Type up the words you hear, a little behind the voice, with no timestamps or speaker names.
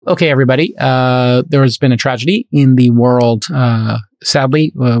Okay, everybody. There has been a tragedy in the world,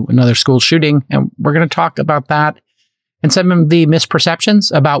 sadly, another school shooting, and we're going to talk about that and some of the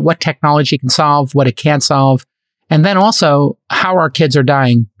misperceptions about what technology can solve, what it can't solve, and then also how our kids are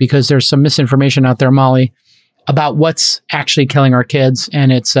dying, because there's some misinformation out there, Molly, about what's actually killing our kids,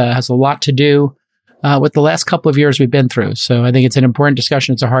 and it's has a lot to do with the last couple of years we've been through. So I think it's an important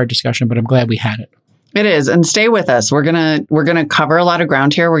discussion. It's a hard discussion, but I'm glad we had it. It is. And stay with us. We're gonna cover a lot of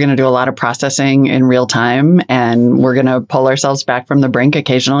ground here. We're going to do a lot of processing in real time, and we're going to pull ourselves back from the brink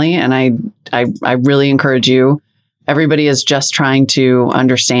occasionally. And I really encourage you. Everybody is just trying to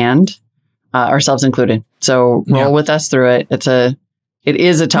understand, ourselves included. So roll with us through it. It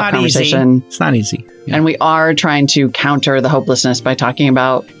is a tough conversation. Easy. It's not easy. Yeah. And we are trying to counter the hopelessness by talking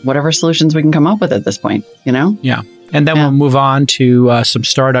about whatever solutions we can come up with at this point, you know? Yeah. And then we'll move on to some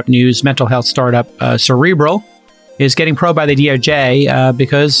startup news. Mental health startup Cerebral is getting probed by the DOJ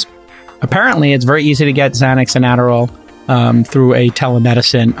because apparently it's very easy to get Xanax and Adderall through a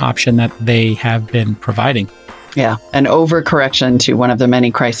telemedicine option that they have been providing. Yeah, an overcorrection to one of the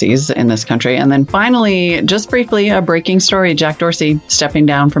many crises in this country. And then finally, just briefly, a breaking story. Jack Dorsey stepping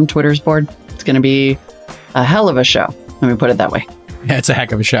down from Twitter's board. It's going to be a hell of a show. Let me put it that way. Yeah, it's a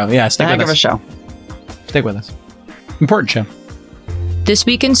heck of a show. Yeah, stick with us. A heck of a show. Stick with us. Important show. This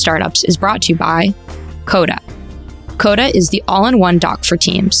Week in Startups is brought to you by Coda. Coda is the all-in-one doc for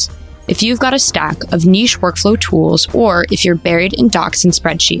teams. If you've got a stack of niche workflow tools, or if you're buried in docs and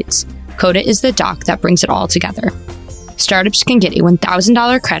spreadsheets, Coda is the doc that brings it all together. Startups can get a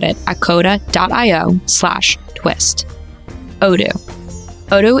 $1,000 credit at coda.io/twist. Odoo.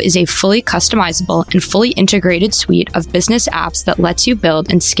 Odoo is a fully customizable and fully integrated suite of business apps that lets you build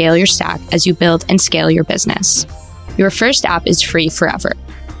and scale your stack as you build and scale your business. Your first app is free forever.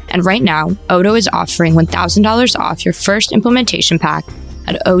 And right now, Odoo is offering $1,000 off your first implementation pack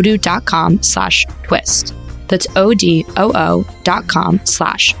at odoo.com/twist. That's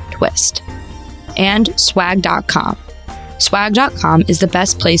odoo.com/twist. And swag.com. Swag.com is the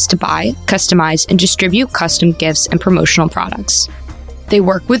best place to buy, customize, and distribute custom gifts and promotional products. They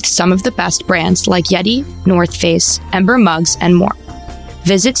work with some of the best brands like Yeti, North Face, Ember Mugs, and more.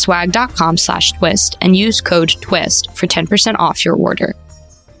 Visit swag.com/twist and use code TWIST for 10% off your order.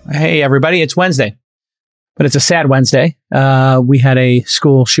 Hey, everybody, it's Wednesday, but it's a sad Wednesday. We had a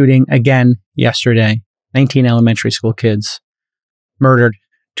school shooting again yesterday. 19 elementary school kids murdered,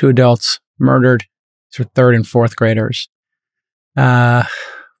 2 adults murdered. These were 3rd and 4th graders by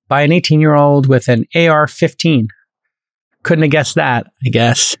an 18-year-old with an AR-15. Couldn't have guessed that, I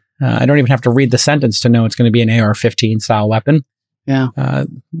guess. I don't even have to read the sentence to know it's going to be an AR-15 style weapon. Yeah.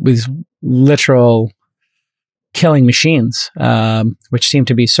 With literal killing machines, which seem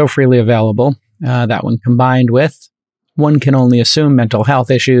to be so freely available. That one combined with, one can only assume, mental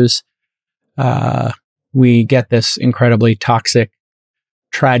health issues. We get this incredibly toxic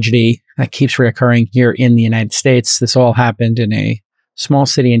tragedy that keeps reoccurring here in the United States. This all happened in a small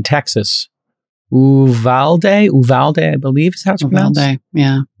city in Texas. Uvalde, I believe is how it's pronounced. Uvalde,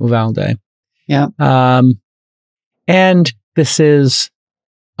 yeah. Uvalde. Yeah. And this is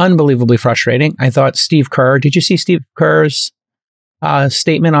unbelievably frustrating. I thought Steve Kerr, did you see Steve Kerr's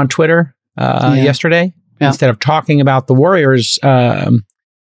statement on Twitter yesterday? Yeah. Instead of talking about the Warriors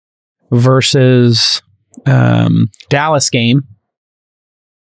versus Dallas game,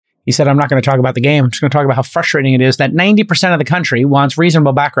 he said, I'm not going to talk about the game. I'm just going to talk about how frustrating it is that 90% of the country wants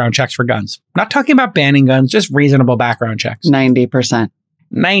reasonable background checks for guns. Not talking about banning guns, just reasonable background checks. 90%.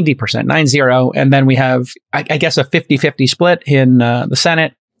 90%. And then we have, I guess, a 50-50 split in the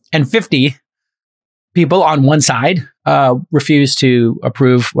Senate, and 50 people on one side refuse to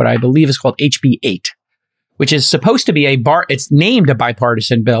approve what I believe is called HB 8, which is supposed to be it's named a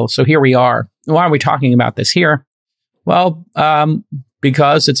bipartisan bill. So here we are. Why are we talking about this here? Well,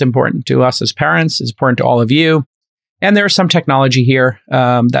 because it's important to us as parents, it's important to all of you. And there's some technology here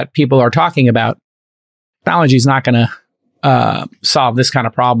that people are talking about. Technology is not going to solve this kind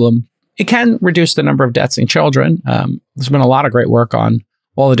of problem. It can reduce the number of deaths in children. There's been a lot of great work on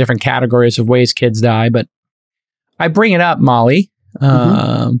all the different categories of ways kids die, but I bring it up, Molly,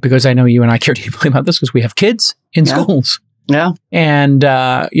 because I know you and I care deeply about this because we have kids in schools. Yeah. And,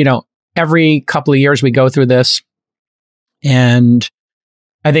 every couple of years we go through this, and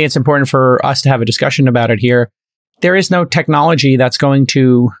I think it's important for us to have a discussion about it here. There is no technology that's going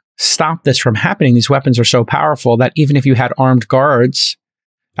to stop this from happening. These weapons are so powerful that even if you had armed guards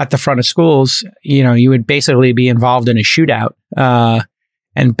at the front of schools, you would basically be involved in a shootout.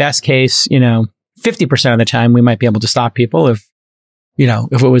 And best case, 50% of the time we might be able to stop people if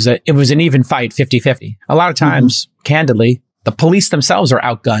it was an even fight, 50-50. A lot of times, candidly, the police themselves are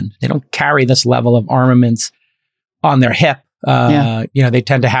outgunned. They don't carry this level of armaments on their hip. They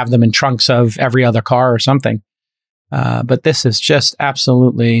tend to have them in trunks of every other car or something. But this is just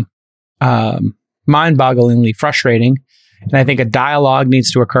absolutely mind-bogglingly frustrating. And I think a dialogue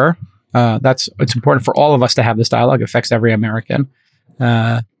needs to occur. It's important for all of us to have this dialogue. It affects every American.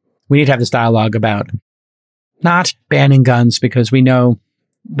 We need to have this dialogue about not banning guns, because we know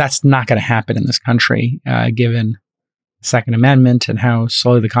that's not going to happen in this country, given the Second Amendment and how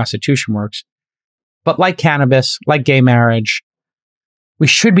slowly the Constitution works. But like cannabis, like gay marriage, we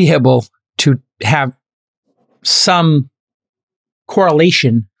should be able to have some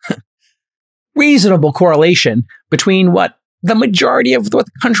correlation, reasonable correlation between what the majority of what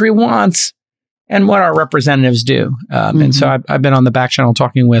the country wants and what our representatives do. And so I've been on the back channel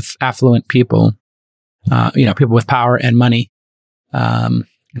talking with affluent people, people with power and money and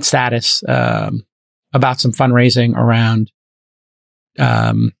status, about some fundraising around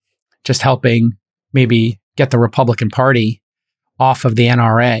just helping maybe get the Republican Party off of the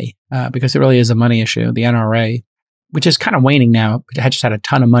NRA, because it really is a money issue. The NRA, which is kind of waning now, it had just had a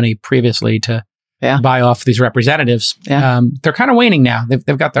ton of money previously to buy off these representatives. They're kind of waning now.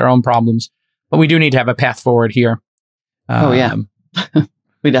 They've got their own problems, but we do need to have a path forward here.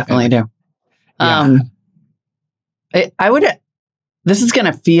 We definitely do. This is going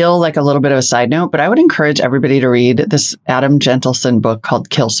to feel like a little bit of a side note, but I would encourage everybody to read this Adam Gentleson book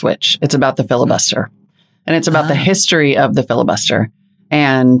called Kill Switch. It's about the filibuster, and it's about the history of the filibuster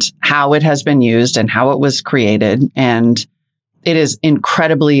and how it has been used and how it was created. And it is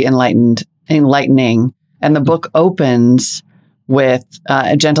incredibly enlightening. And the book opens with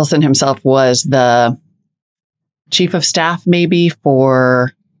Gentleson himself was the chief of staff, maybe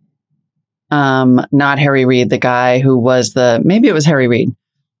for not Harry Reid, the guy who was maybe it was Harry Reid.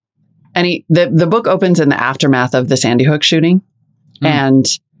 And the book opens in the aftermath of the Sandy Hook shooting. And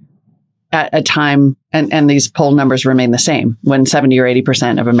at a time, and these poll numbers remain the same, when 70 or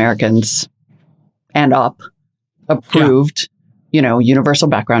 80% of Americans and up approved, universal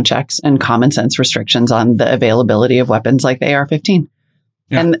background checks and common sense restrictions on the availability of weapons like the AR-15.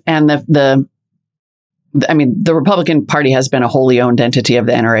 Yeah. And the Republican Party has been a wholly owned entity of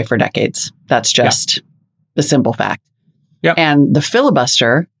the NRA for decades. That's just the simple fact. Yep. And the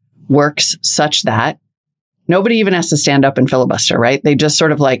filibuster works such that nobody even has to stand up and filibuster, right? They just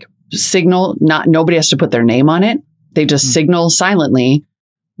sort of like signal, nobody has to put their name on it. They just signal silently,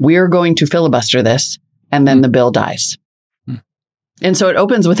 we're going to filibuster this, and then the bill dies. And so it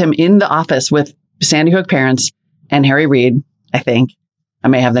opens with him in the office with Sandy Hook parents and Harry Reid, I think. I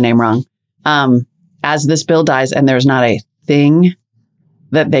may have the name wrong. As this bill dies, and there's not a thing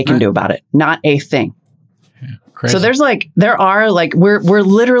that they can do about it. Not a thing. Yeah, so we're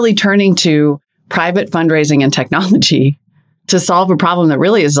literally turning to private fundraising and technology to solve a problem that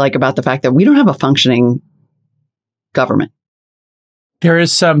really is about the fact that we don't have a functioning government. There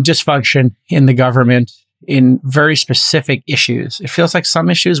is some dysfunction in the government in very specific issues. It feels like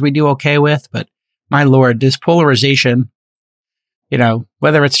some issues we do okay with, but my Lord, this polarization,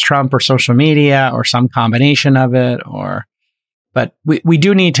 whether it's Trump or social media or some combination of it, but we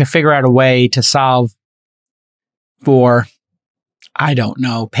do need to figure out a way to solve for, I don't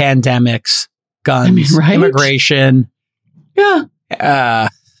know, pandemics, guns, immigration,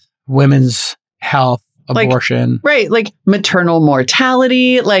 women's health, abortion. Maternal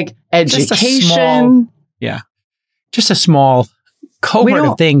mortality, education. Just a small cohort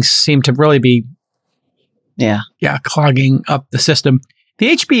of things seem to really be clogging up the system. The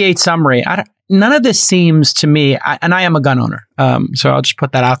HB8 summary, none of this seems to me, and I am a gun owner, so I'll just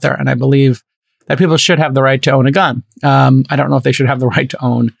put that out there, and I believe that people should have the right to own a gun. I don't know if they should have the right to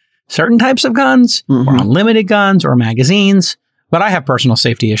own certain types of guns or unlimited guns or magazines, but I have personal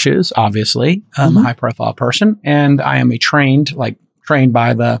safety issues, obviously. I'm a high-profile person, and I am trained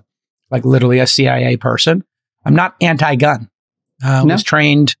by literally a CIA person. I'm not anti-gun. Was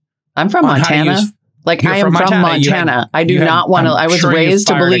trained. I'm from Montana. I am from Montana. I do not want to. I was raised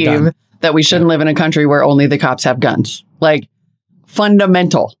to believe that we shouldn't live in a country where only the cops have guns.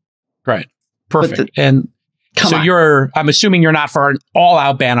 Fundamental. Right. Perfect. I'm assuming you're not for an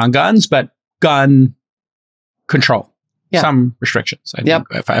all-out ban on guns, but gun control. Some restrictions. I think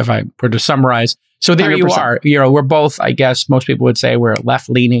if I were to summarize. So there 100%. You are. We're both, I guess, most people would say we're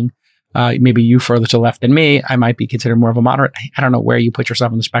left-leaning. Maybe you further to the left than me. I might be considered more of a moderate. I don't know where you put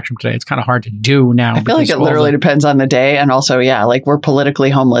yourself on the spectrum today. It's kind of hard to do now. I feel like it literally depends on the day. And also, we're politically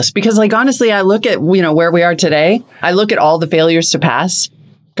homeless. Because honestly, I look at, where we are today. I look at all the failures to pass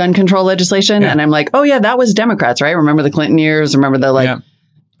gun control legislation. And I'm like, oh yeah, that was Democrats, right? Remember the Clinton years? Remember the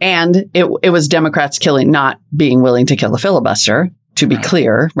And it was Democrats not being willing to kill the filibuster, to be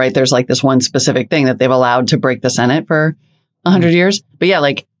clear, right? There's like this one specific thing that they've allowed to break the Senate for 100 years. But yeah,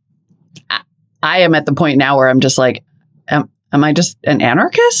 like I am at the point now where I'm just like, am I just an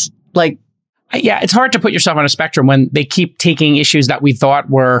anarchist? Like, yeah, it's hard to put yourself on a spectrum when they keep taking issues that we thought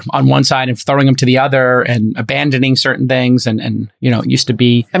were on one side and throwing them to the other and abandoning certain things. And you know, it used to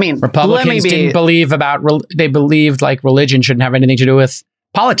be, I mean, Republicans didn't believe they believed like religion shouldn't have anything to do with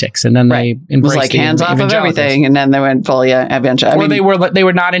politics. And then they embraced it was like hands off of everything. And then they went full, eventually. They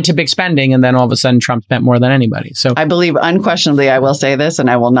were not into big spending. And then all of a sudden Trump spent more than anybody. So I believe unquestionably, I will say this, and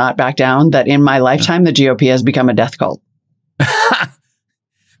I will not back down, that in my lifetime, the GOP has become a death cult.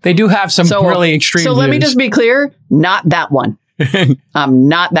 They do have some really extreme views. Let me just be clear, not that one.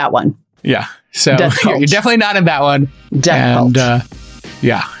 Not that one. Yeah. So you're definitely not in that one. Death cult.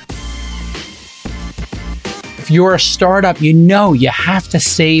 Yeah. If you're a startup, you know you have to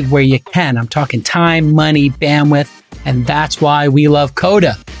save where you can. I'm talking time, money, bandwidth, and that's why we love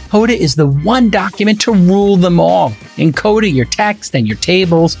Coda. Coda is the one document to rule them all. In Coda, your text and your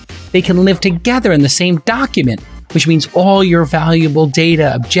tables, they can live together in the same document, which means all your valuable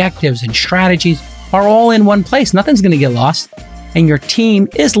data, objectives, and strategies are all in one place. Nothing's going to get lost. And your team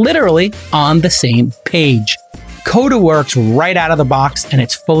is literally on the same page. Coda works right out of the box, and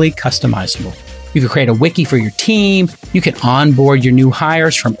it's fully customizable. You can create a wiki for your team, you can onboard your new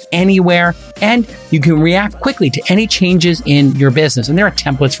hires from anywhere, and you can react quickly to any changes in your business. And there are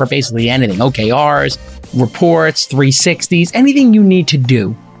templates for basically anything, OKRs, reports, 360s, anything you need to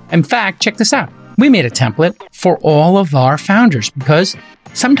do. In fact, check this out. We made a template for all of our founders because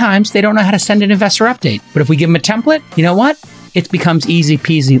sometimes they don't know how to send an investor update. But if we give them a template, you know what? It becomes easy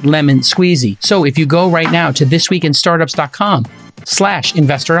peasy lemon squeezy. So if you go right now to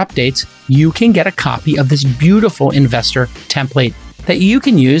thisweekinstartups.com/investor updates, you can get a copy of this beautiful investor template that you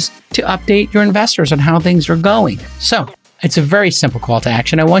can use to update your investors on how things are going. So it's a very simple call to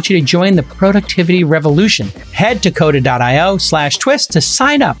action. I want you to join the productivity revolution. Head to coda.io/twist to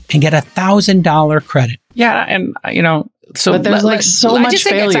sign up and get $1,000 credit. Yeah. And but there's so much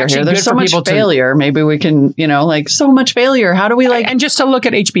failure here. There's so much failure. Maybe we can, so much failure. How do we And just to look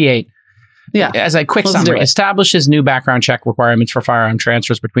at HB8. Yeah. As a quick summary, establishes new background check requirements for firearm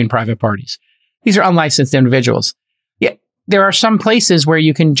transfers between private parties. These are unlicensed individuals. Yeah. There are some places where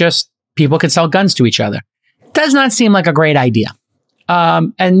people can sell guns to each other. Does not seem like a great idea.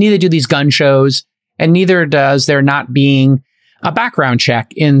 And neither do these gun shows, and neither does there not being a background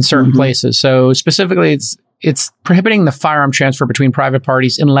check in certain places. So specifically, it's prohibiting the firearm transfer between private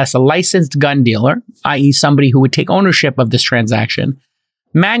parties unless a licensed gun dealer, i.e. somebody who would take ownership of this transaction,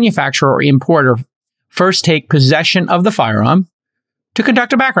 manufacturer or importer, first take possession of the firearm to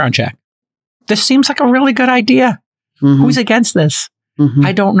conduct a background check. This seems like a really good idea. Who's against this?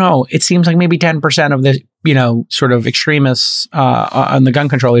 I don't know. It seems like maybe 10% of the, sort of extremists on the gun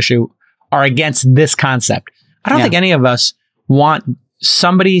control issue are against this concept. I don't think any of us want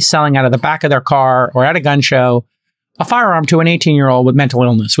somebody selling out of the back of their car or at a gun show a firearm to an 18-year-old with mental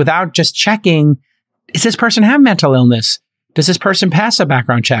illness without just checking, does this person have mental illness? Does this person pass a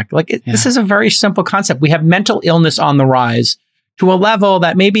background check? This is a very simple concept. We have mental illness on the rise to a level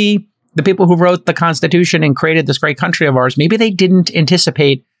that maybe the people who wrote the Constitution and created this great country of ours, maybe they didn't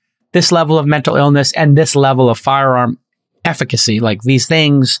anticipate this level of mental illness and this level of firearm efficacy. Like these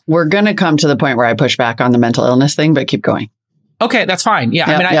things. We're going to come to the point where I push back on the mental illness thing, but keep going. Okay, that's fine. Yeah.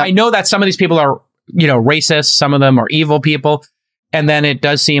 I know that some of these people are, racist. Some of them are evil people. And then it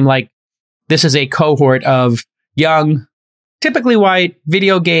does seem like this is a cohort of young, typically white,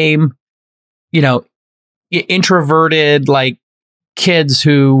 video game, introverted, kids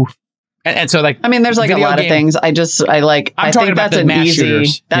who, and so there's a lot of things. I think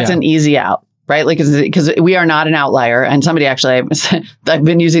that's an easy out, right? Because we are not an outlier. And somebody actually, I've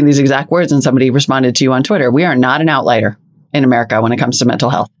been using these exact words and somebody responded to you on Twitter. We are not an outlier in America when it comes to mental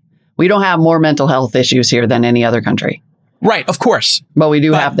health. We don't have more mental health issues here than any other country. Right, of course. But we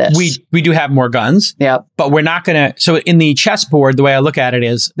do have this. We do have more guns. Yep. But we're not going to... So in the chessboard, the way I look at it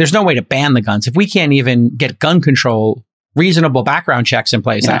is, there's no way to ban the guns. If we can't even get gun control, reasonable background checks in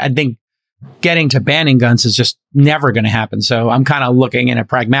place, I think getting to banning guns is just never going to happen. So I'm kind of looking in a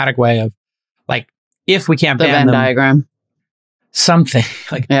pragmatic way of, if we can't ban them... The Venn diagram. Something.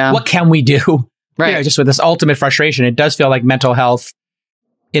 What can we do? Right. Just with this ultimate frustration, it does feel like mental health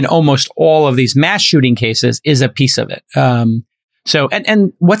in almost all of these mass shooting cases is a piece of it. So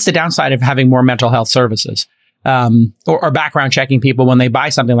what's the downside of having more mental health services or background checking people when they buy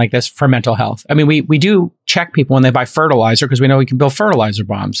something like this for mental health? I mean, we do check people when they buy fertilizer because we know we can build fertilizer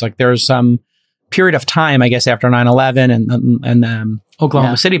bombs. There's some period of time, I guess, after 9/11 and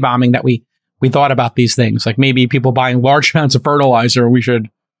Oklahoma City bombing that we thought about these things. Like maybe people buying large amounts of fertilizer, we should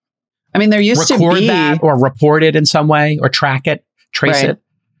there used to be that or report it in some way or track it, trace it.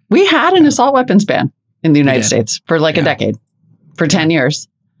 We had an assault weapons ban in the United States for like a decade, for 10 years.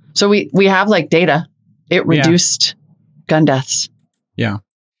 So we have like data. It reduced gun deaths. Yeah.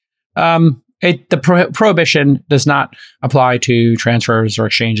 The prohibition does not apply to transfers or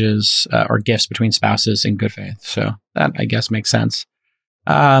exchanges or gifts between spouses in good faith. So that, I guess, makes sense.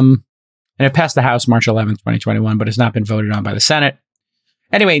 And it passed the House March 11th, 2021, but has not been voted on by the Senate.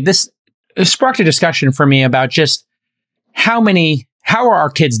 Anyway, this sparked a discussion for me about just how are our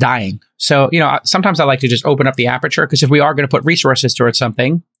kids dying? So, sometimes I like to just open up the aperture, because if we are going to put resources towards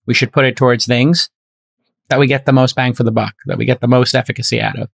something, we should put it towards things that we get the most bang for the buck, that we get the most efficacy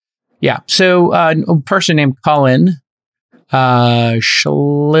out of. Yeah. So a person named Colin Schlivert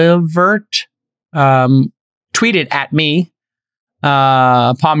tweeted at me,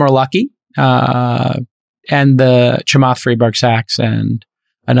 Palmer Luckey, and the Chamath Freeburg Sachs and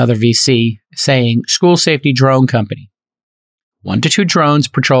another VC, saying school safety drone company. 1 to 2 drones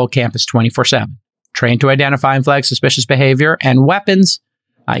patrol campus 24/7, trained to identify and flag suspicious behavior and weapons,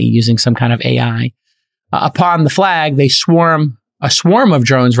 i.e. using some kind of AI. Upon the flag, a swarm of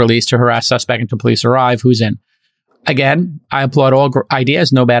drones released to harass suspect until police arrive. Who's in? Again, I applaud all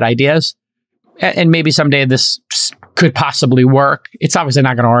ideas, no bad ideas. And maybe someday this could possibly work. It's obviously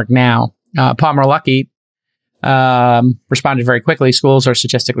not going to work now. Palmer Luckey responded very quickly. Schools are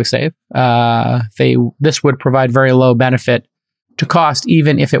statistically safe. This would provide very low benefit to cost,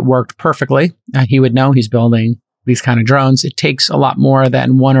 even if it worked perfectly. He would know he's building these kind of drones. It takes a lot more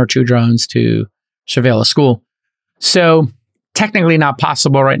than 1 or 2 drones to surveil a school. So technically not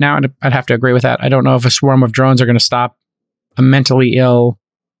possible right now. I'd have to agree with that. I don't know if a swarm of drones are going to stop a mentally ill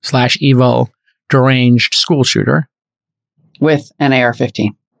 / evil, deranged school shooter. With an AR-15.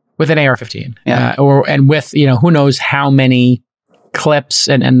 With an AR-15. Yeah. And with, who knows how many clips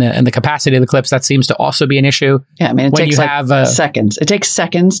and the capacity of the clips, that seems to also be an issue. Yeah, it takes seconds. It takes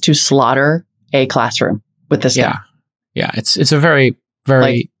seconds to slaughter a classroom with this gun. Yeah, it's a very,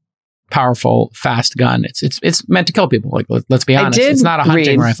 very powerful, fast gun. It's meant to kill people. Like, let's be honest. It's not a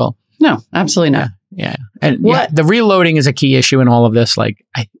hunting rifle. No, absolutely not. Yeah. And the reloading is a key issue in all of this. Like,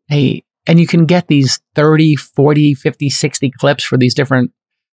 and you can get these 30, 40, 50, 60 clips for these different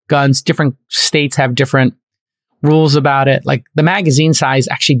guns. Different states have different rules about it. Like, the magazine size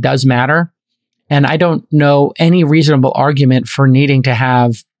actually does matter. And I don't know any reasonable argument for needing to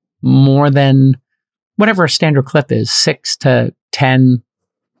have more than whatever a standard clip is, 6 to 10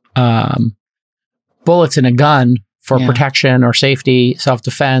 bullets in a gun for protection or safety,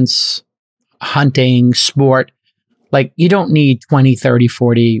 self-defense, hunting, sport. Like, you don't need 20, 30,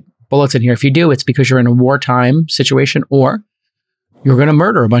 40 bullets in here. If you do, it's because you're in a wartime situation or you're going to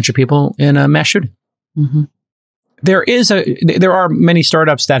murder a bunch of people in a mass shooting. Mm-hmm. There are many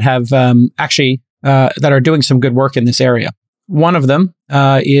startups that have that are doing some good work in this area. One of them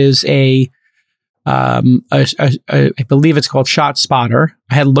is I believe it's called ShotSpotter.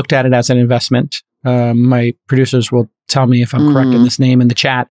 I had looked at it as an investment. My producers will tell me if I'm correct in this name in the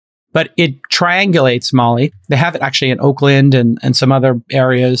chat. But it triangulates, Molly. They have it actually in Oakland and some other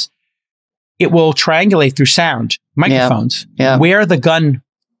areas. It will triangulate through sound, microphones, where the gun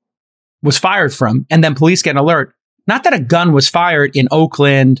was fired from. And then police get an alert. Not that a gun was fired in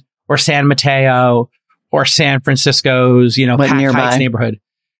Oakland or San Mateo or San Francisco's, Pack Heights neighborhood.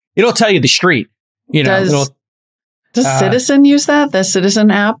 It'll tell you the street. Does Citizen use that? The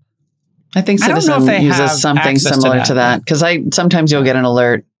Citizen app? I think Citizen uses something similar to that. Because sometimes you'll get an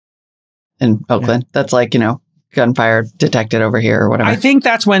alert in Oakland that's like, gunfire detected over here or whatever. I think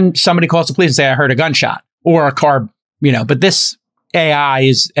that's when somebody calls the police and say, I heard a gunshot or a car, but this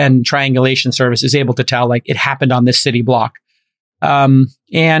AI and triangulation service is able to tell, like, it happened on this city block. And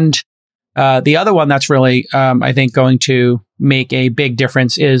the other one that's really, I think, going to make a big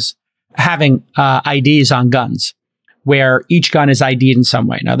difference is having IDs on guns, where each gun is ID'd in some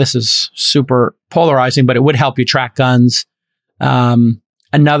way. Now, this is super polarizing, but it would help you track guns. And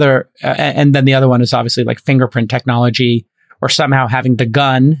then the other one is obviously like fingerprint technology, or somehow having the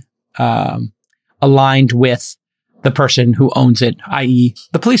gun aligned with the person who owns it, i.e.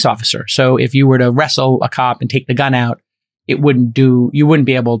 the police officer. So if you were to wrestle a cop and take the gun out, you wouldn't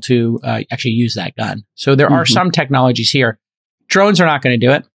be able to actually use that gun. So there are some technologies here. Drones are not going to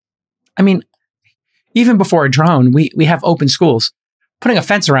do it. I mean, even before a drone, we have open schools. Putting a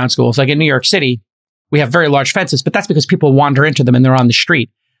fence around schools, like in New York City, we have very large fences, but that's because people wander into them and they're on the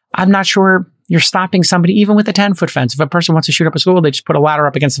street. I'm not sure you're stopping somebody even with a 10-foot fence. If a person wants to shoot up a school, they just put a ladder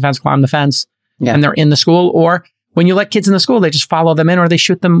up against the fence, climb the fence, and they're in the school. Or when you let kids in the school, they just follow them in or they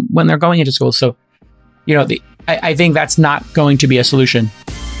shoot them when they're going into school. So, I think that's not going to be a solution.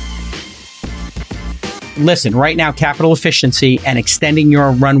 Listen, right now, capital efficiency and extending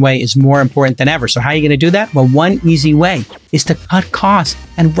your runway is more important than ever. So how are you going to do that? Well, one easy way is to cut costs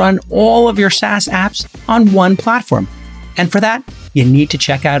and run all of your SaaS apps on one platform. And for that, you need to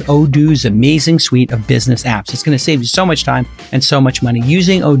check out Odoo's amazing suite of business apps. It's going to save you so much time and so much money.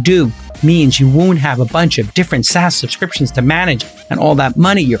 Using Odoo means you won't have a bunch of different SaaS subscriptions to manage and all that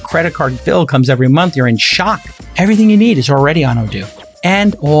money. Your credit card bill comes every month. You're in shock. Everything you need is already on Odoo.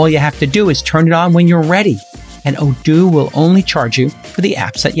 And all you have to do is turn it on when you're ready. And Odoo will only charge you for the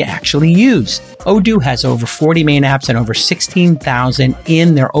apps that you actually use. Odoo has over 40 main apps and over 16,000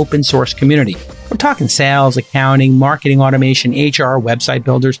 in their open source community. We're talking sales, accounting, marketing automation, HR, website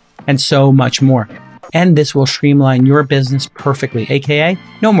builders, and so much more. And this will streamline your business perfectly, aka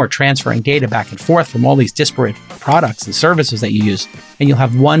no more transferring data back and forth from all these disparate products and services that you use. And you'll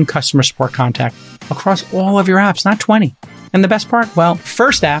have one customer support contact across all of your apps, not 20. And the best part? Well,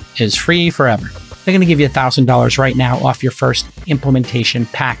 first app is free forever. They're going to give you $1,000 right now off your first implementation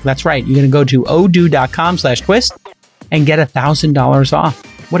pack. That's right. You're going to go to odoo.com/twist and get $1,000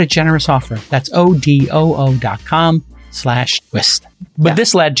 off. What a generous offer. That's odoo.com/twist. But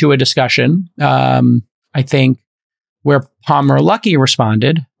this led to a discussion, I think, where Palmer Luckey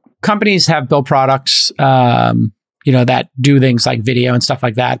responded. Companies have built products, that do things like video and stuff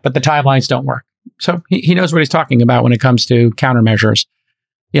like that, but the timelines don't work. So he knows what he's talking about when it comes to countermeasures.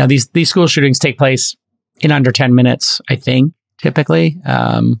 These school shootings take place in under 10 minutes, I think, typically.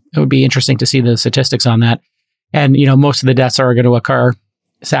 It would be interesting to see the statistics on that. And, most of the deaths are going to occur,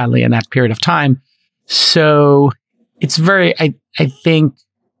 sadly, in that period of time. So it's very, I think,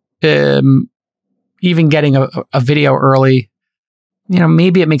 even getting a video early,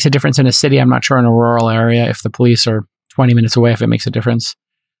 maybe it makes a difference in a city. I'm not sure in a rural area, if the police are 20 minutes away, if it makes a difference.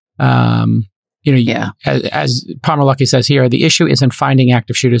 As Palmer Luckey says here, the issue isn't finding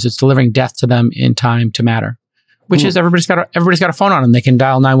active shooters; it's delivering death to them in time to matter. Which is everybody's got a phone on them; they can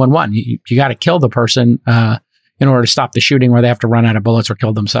dial 911. You got to kill the person in order to stop the shooting, where they have to run out of bullets or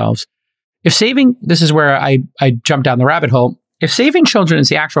kill themselves. This is where I jumped down the rabbit hole. If saving children is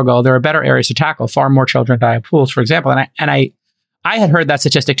the actual goal, there are better areas to tackle. Far more children die of pools, for example. And I had heard that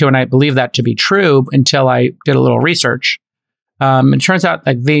statistic too, and I believe that to be true until I did a little research. It turns out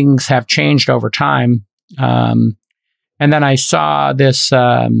that things have changed over time. And then I saw this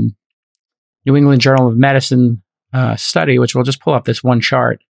New England Journal of Medicine study, which we'll just pull up this one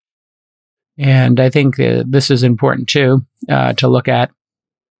chart. And I think this is important too, to look at.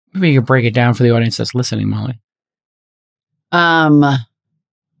 Maybe you could break it down for the audience that's listening, Molly.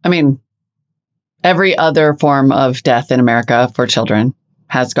 Every other form of death in America for children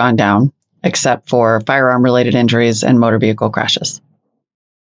has gone down, except for firearm-related injuries and motor vehicle crashes.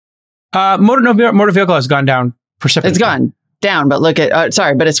 Motor vehicle has gone down precipitously. It's gone down, but look at,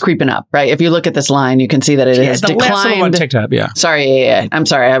 but it's creeping up, right? If you look at this line, you can see that it has declined. Last little one ticked up, yeah. I'm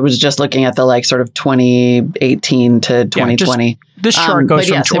sorry. I was just looking at the sort of 2018 to 2020. This chart goes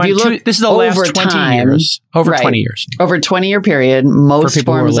from 20, this is the last 20 years. Over 20 years. Over a 20-year period, most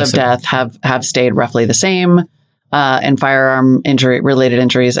forms of death have stayed roughly the same, and firearm related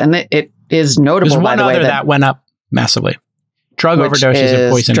injuries. And it is notable, There's by the way, that went up massively. Drug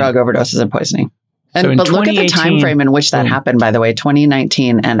overdoses and poisoning. But look at the time frame in which that happened, by the way,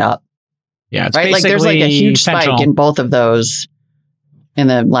 2019 and up. Yeah, it's right. Like there's like a huge spike in both of those in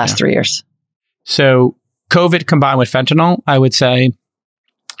the last 3 years. So COVID combined with fentanyl, I would say,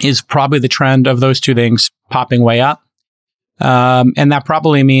 is probably the trend of those two things popping way up. And that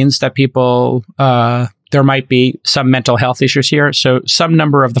probably means that people, there might be some mental health issues here. So some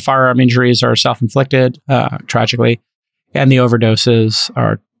number of the firearm injuries are self-inflicted, tragically, and the overdoses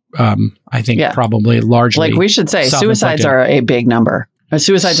are, I think, probably largely. Like we should say, suicides are a big number.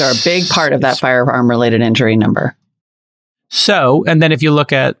 Suicides are a big part of that firearm-related injury number. So, and then if you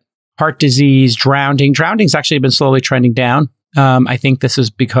look at heart disease, drowning's actually been slowly trending down. I think this is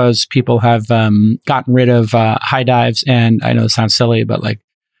because people have gotten rid of high dives, and I know this sounds silly, but like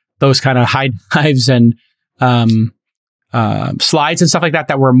those kind of high dives and slides and stuff like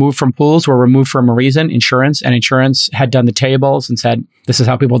that were removed from pools were removed for a reason. Insurance had done the tables and said, this is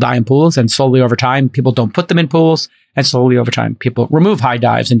how people die in pools. And slowly over time, people don't put them in pools. And slowly over time, people remove high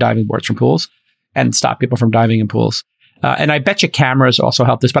dives and diving boards from pools and stop people from diving in pools. And I bet you cameras also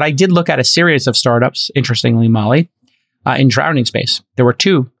help this. But I did look at a series of startups, interestingly, Molly, in drowning space. There were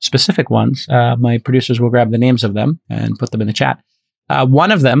two specific ones. My producers will grab the names of them and put them in the chat.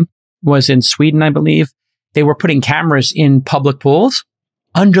 One of them was in Sweden, I believe. They were putting cameras in public pools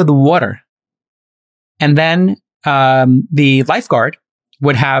under the water. And then the lifeguard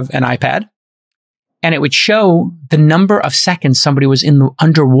would have an iPad, and it would show the number of seconds somebody was in the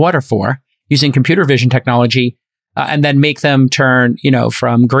underwater for using computer vision technology, and then make them turn,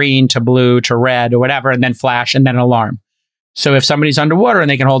 from green to blue to red or whatever, and then flash and then an alarm. So if somebody's underwater and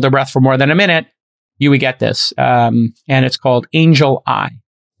they can hold their breath for more than a minute, you would get this. And it's called Angel Eye.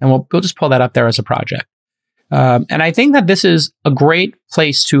 And we'll just pull that up there as a project. And I think that this is a great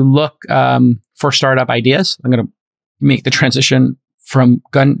place to look for startup ideas. I'm going to make the transition from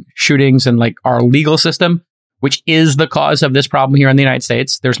gun shootings and like our legal system, which is the cause of this problem here in the United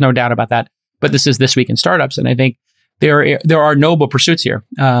States. There's no doubt about that. But this is This Week in Startups. And I think there are noble pursuits here.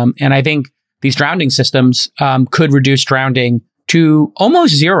 And I think these drowning systems could reduce drowning to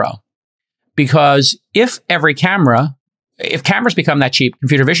almost zero. Because if cameras become that cheap,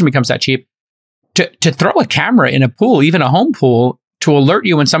 computer vision becomes that cheap, to throw a camera in a pool, even a home pool, to alert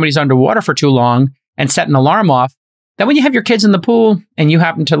you when somebody's underwater for too long and set an alarm off, then when you have your kids in the pool and you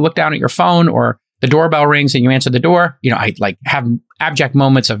happen to look down at your phone or the doorbell rings and you answer the door, I like have abject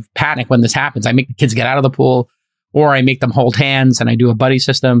moments of panic when this happens. I make the kids get out of the pool, or I make them hold hands and I do a buddy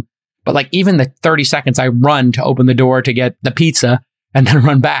system. But like even the 30 seconds I run to open the door to get the pizza and then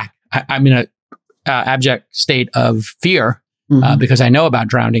run back, I'm in a abject state of fear because I know about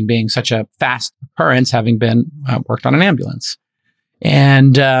drowning being such a fast occurrence, having been worked on an ambulance.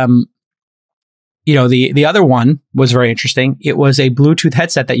 And the other one was very interesting. It was a Bluetooth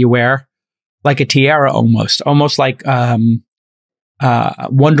headset that you wear, like a tiara, almost like Wonder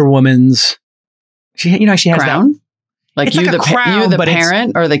Woman's. She has crown. That, like it's you, like the crown, you, the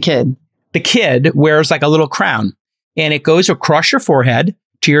parent, or the kid. The kid wears like a little crown, and it goes across your forehead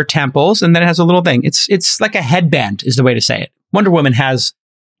to your temples, and then it has a little thing. It's like a headband, is the way to say it. Wonder Woman has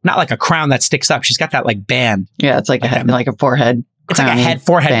not like a crown that sticks up. She's got that like band. Yeah, it's like a forehead. It's like a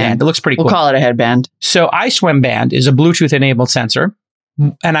forehead band. It looks pretty cool. We'll call it a headband. So iSwim Band is a Bluetooth enabled sensor.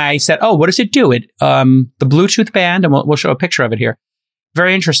 And I said, oh, what does it do? The Bluetooth band, and we'll show a picture of it here.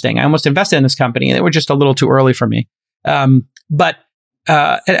 Very interesting. I almost invested in this company, and they were just a little too early for me. But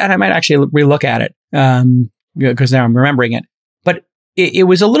I might actually relook at it because now I'm remembering it. But it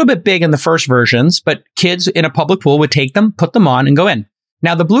was a little bit big in the first versions, but kids in a public pool would take them, put them on, and go in.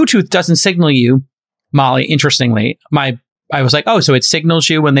 Now, the Bluetooth doesn't signal you, Molly, interestingly. I was like, oh, so it signals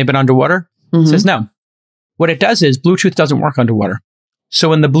you when they've been underwater? It says no. What it does is Bluetooth doesn't work underwater. So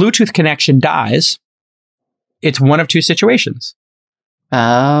when the Bluetooth connection dies, it's one of two situations.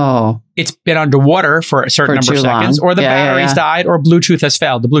 Oh. It's been underwater for a certain number of seconds, or the battery's died, or Bluetooth has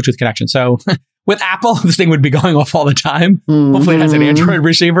failed, the Bluetooth connection. So with Apple, this thing would be going off all the time. Hopefully it has an Android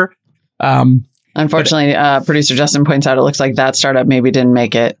receiver. Unfortunately, producer Justin points out it looks like that startup maybe didn't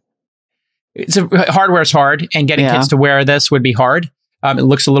make it. Hardware is hard, and getting kids to wear this would be hard. It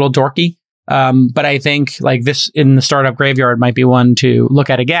looks a little dorky. But I think like this in the startup graveyard might be one to look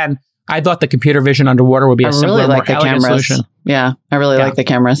at again. I thought the computer vision underwater would be a simpler, more elegant solution. Yeah, I really like the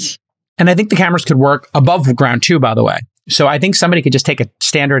cameras. And I think the cameras could work above ground too, by the way. So I think somebody could just take a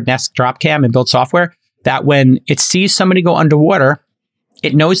standard Nest drop cam and build software that when it sees somebody go underwater,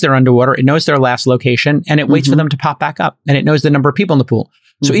 it knows they're underwater, it knows their last location, and it waits for them to pop back up, and it knows the number of people in the pool.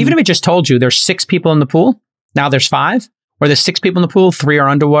 So even if it just told you there's 6 people in the pool, now there's 5, or there's 6 people in the pool, 3 are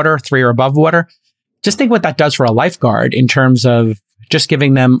underwater, 3 are above water. Just think what that does for a lifeguard in terms of just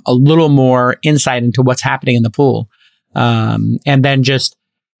giving them a little more insight into what's happening in the pool. And then just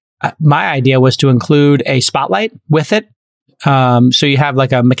my idea was to include a spotlight with it. So you have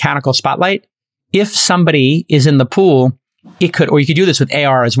like a mechanical spotlight. If somebody is in the pool, you could do this with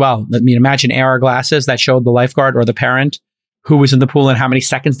AR as well. I mean, imagine AR glasses that showed the lifeguard or the parent who was in the pool and how many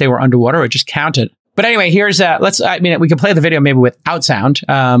seconds they were underwater. It just counted. But anyway, here's we can play the video maybe without sound.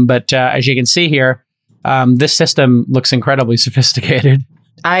 But as you can see here, this system looks incredibly sophisticated.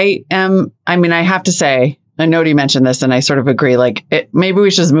 I have to say, I know you mentioned this and I sort of agree, maybe we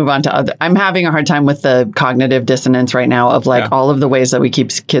should just move on to other. I'm having a hard time with the cognitive dissonance right now of all of the ways that we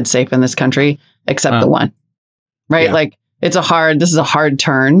keep kids safe in this country, except the one, right? Yeah. Like this is a hard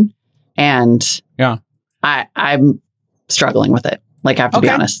turn, and I'm struggling with it. Like, I have to be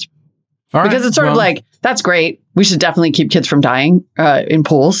honest. All because it's sort of like, that's great. We should definitely keep kids from dying in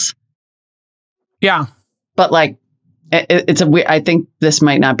pools. Yeah. But I think this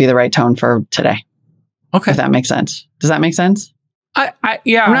might not be the right tone for today. Okay. If that makes sense. Does that make sense? I'm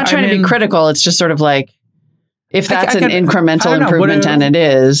not trying to be critical. It's just sort of like, if that's an incremental improvement, and it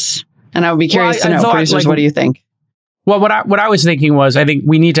is, and I would be curious to know, producers, what do you think? Well, what I was thinking was, I think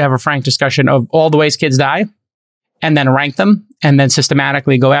we need to have a frank discussion of all the ways kids die, and then rank them, and then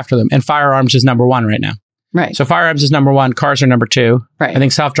systematically go after them. And firearms is number 1 right now. Right. So firearms is number 1. Cars are number 2. Right. I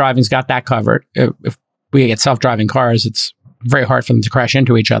think self-driving's got that covered. If we get self-driving cars, it's very hard for them to crash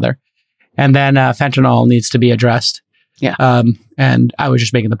into each other. And then fentanyl needs to be addressed. Yeah. And I was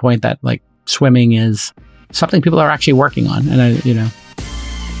just making the point that like swimming is something people are actually working on. And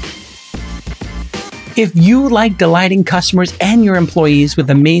if you like delighting customers and your employees with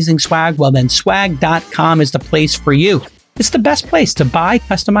amazing swag, well then swag.com is the place for you. It's the best place to buy,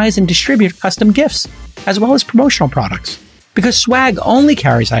 customize, and distribute custom gifts, as well as promotional products. Because Swag only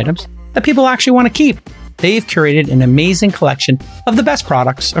carries items that people actually want to keep. They've curated an amazing collection of the best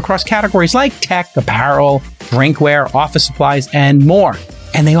products across categories like tech, apparel, drinkware, office supplies, and more.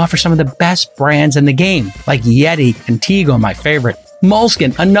 And they offer some of the best brands in the game, like Yeti, Contigo, my favorite,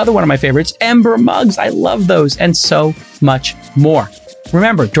 Moleskine, another one of my favorites, Ember mugs, I love those, and so much more.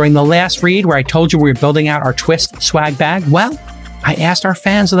 Remember, during the last read where I told you we were building out our Twist swag bag, well, I asked our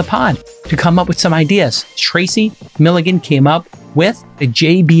fans of the pod to come up with some ideas. Tracy Milligan came up with a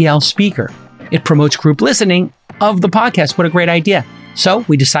JBL speaker. It promotes group listening of the podcast. What a great idea. So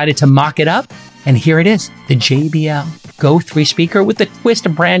we decided to mock it up, and here it is, the JBL Go 3 speaker with the Twist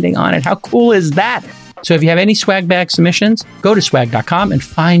branding on it. How cool is that? So if you have any swag bag submissions, go to swag.com and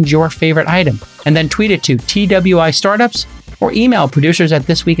find your favorite item, and then tweet it to TWI Startups or email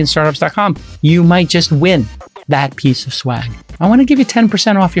producers@thisweekinstartups.com. You might just win that piece of swag. I want to give you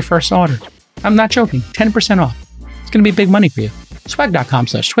 10% off your first order. I'm not joking. 10% off. It's going to be big money for you.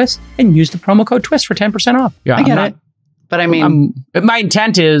 Swag.com/twist and use the promo code TWIST for 10% off. Yeah, I get it. But I mean, my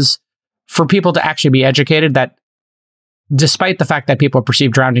intent is for people to actually be educated that despite the fact that people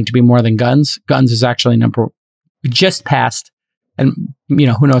perceive drowning to be more than guns, guns is actually just past, and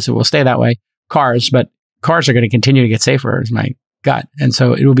who knows if it will stay that way, cars, but cars are going to continue to get safer is my gut. And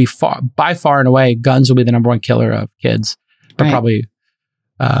so it will be by far and away, guns will be the number one killer of kids, but right. Probably.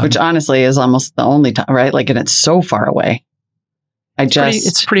 Which honestly is almost the only time, right? Like, and it's so far away.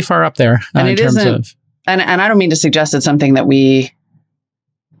 It's pretty far up there. And it isn't, and I don't mean to suggest it's something that we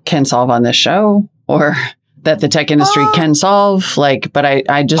can solve on this show or that the tech industry can solve. Like, but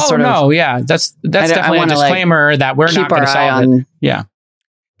I just that's definitely a disclaimer that we're not going to solve it. Yeah.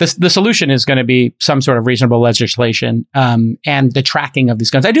 The solution is going to be some sort of reasonable legislation and the tracking of these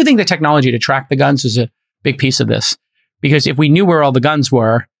guns. I do think the technology to track the guns is a big piece of this, because if we knew where all the guns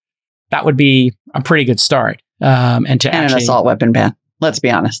were, that would be a pretty good start. And an assault weapon ban. Let's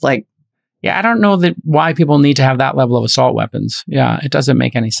be honest. I don't know why people need to have that level of assault weapons. Yeah, it doesn't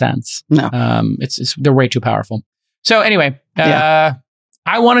make any sense. No, they're way too powerful. So anyway, I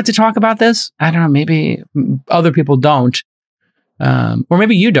wanted to talk about this. I don't know. Maybe other people don't. Or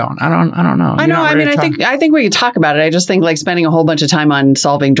maybe you don't. I don't know. I know. I mean, I think we could talk about it. I just think spending a whole bunch of time on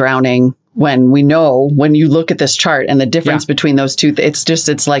solving drowning when you look at this chart and the difference between those two,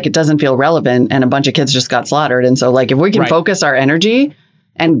 it's like it doesn't feel relevant, and a bunch of kids just got slaughtered. And so if we can focus our energy,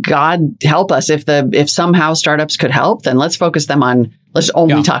 and God help us, if somehow startups could help, then let's focus them on, let's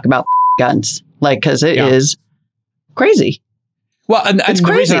only talk about guns, because it is crazy. Well, and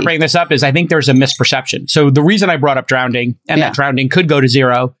the reason I bring this up is I think there's a misperception. So the reason I brought up drowning and that drowning could go to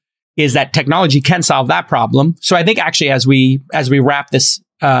zero is that technology can solve that problem. So I think actually as we wrap this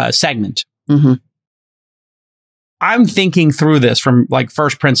segment, I'm thinking through this from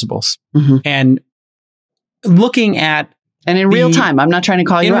first principles and looking at in real time. I'm not trying to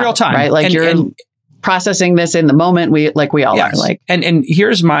call you out. In real time, right? You're processing this in the moment. We all are. And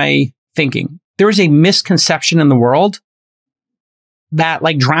here's my thinking: there is a misconception in the world that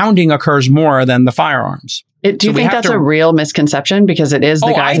drowning occurs more than the firearms. Do you think that's a real misconception? Because it is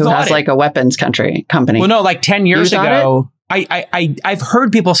the guy who has a weapons company. Well, no, 10 years ago, I've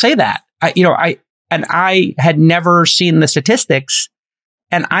heard people say that. I had never seen the statistics,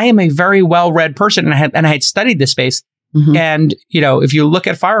 and I am a very well-read person, and I had studied this space. And if you look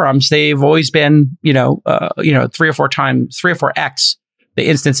at firearms, they've always been 3 or 4x the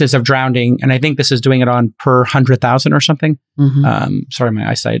instances of drowning, and I think this is doing it on per 100,000 or something. Sorry, my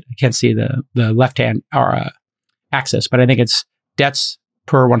eyesight, I can't see the left hand or axis, but I think it's deaths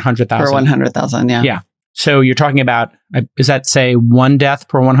per 100,000. Per 100,000, yeah. Yeah. So you're talking about, is that say 1 death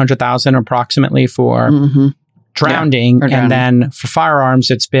per 100,000 approximately for drowning? And then for firearms,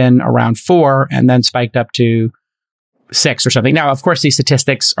 it's been around 4 and then spiked up to 6 or something. Now, of course, these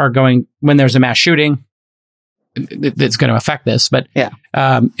statistics are going, when there's a mass shooting, it's going to affect this, but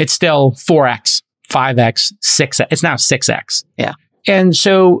it's still 4x, 5x, 6x. It's now 6x. Yeah. And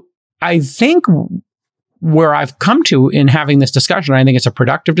so I think where I've come to in having this discussion, I think it's a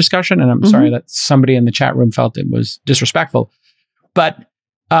productive discussion, and I'm sorry that somebody in the chat room felt it was disrespectful, but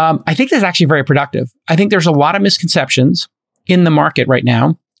I think that's actually very productive. I think there's a lot of misconceptions in the market right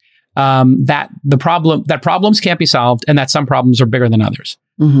now that problems can't be solved and that some problems are bigger than others.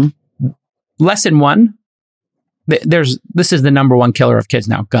 Lesson 1 this is the number one killer of kids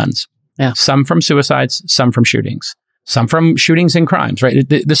now, guns. Yeah. Some from suicides, some from shootings, some from shootings and crimes, right?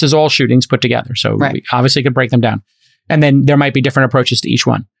 This is all shootings put together. So we obviously could break them down. And then there might be different approaches to each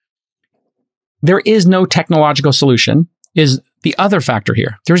one. There is no technological solution, is the other factor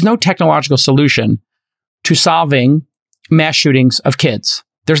here. There's no technological solution to solving mass shootings of kids.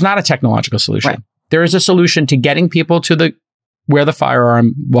 There's not a technological solution. Right. There is a solution to getting people to where the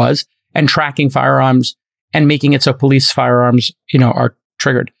firearm was and tracking firearms and making it so police firearms, are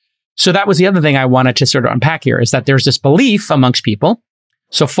triggered. So that was the other thing I wanted to sort of unpack here, is that there's this belief amongst people.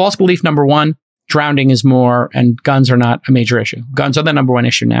 So false belief number one, drowning is more and guns are not a major issue. Guns are the number one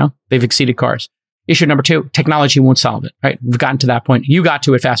issue now. They've exceeded cars. Issue number two, technology won't solve it, right? We've gotten to that point. You got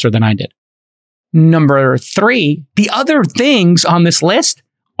to it faster than I did. Number three, the other things on this list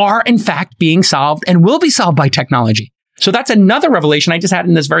are in fact being solved and will be solved by technology. So that's another revelation I just had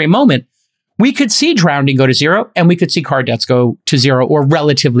in this very moment. We could see drowning go to zero, and we could see car deaths go to zero or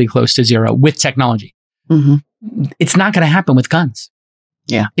relatively close to zero with technology. Mm-hmm. It's not going to happen with guns.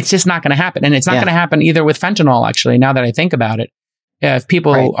 Yeah. It's just not going to happen. And it's not going to happen either with fentanyl, actually, now that I think about it. If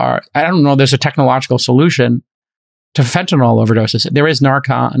people I don't know, there's a technological solution to fentanyl overdoses. There is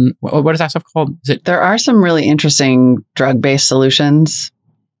Narcan. What is that stuff called? There are some really interesting drug-based solutions.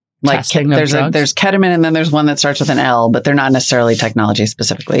 Like there's ketamine, and then there's one that starts with an L, but they're not necessarily technology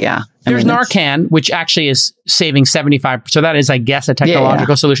specifically. Yeah. There's Narcan, which actually is saving 75%. So that is, I guess, a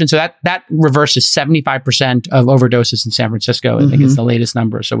technological solution. So that reverses 75% of overdoses in San Francisco. I think it's the latest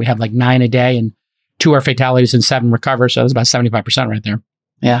number. So we have like 9 a day and 2 are fatalities and 7 recover. So that's about 75% right there.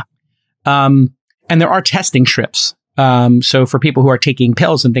 Yeah. And there are testing strips. So for people who are taking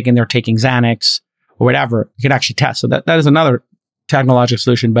pills and thinking they're taking Xanax or whatever, you can actually test. So that is another technological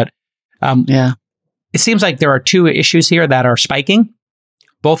solution. But it seems like there are 2 issues here that are spiking.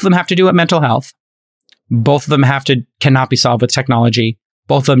 Both of them have to do with mental health. Both of them cannot be solved with technology.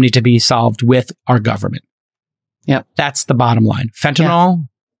 Both of them need to be solved with our government. Yep. That's the bottom line. Fentanyl,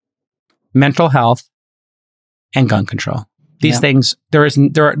 mental health, and gun control. These things, there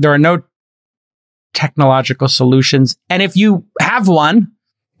are no technological solutions. And if you have one,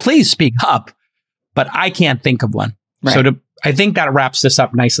 please speak up. But I can't think of one. Right. So I think that wraps this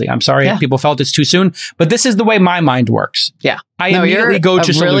up nicely. I'm sorry if people felt it's too soon, but this is the way my mind works. Yeah. I immediately go to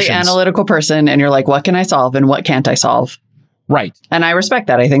solutions. You're a really analytical person, and you're like, what can I solve and what can't I solve? Right. And I respect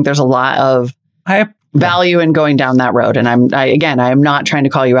that. I think there's a lot of value in going down that road. And I am not trying to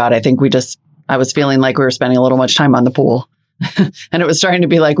call you out. I think I was feeling like we were spending a little much time on the pool. And it was starting to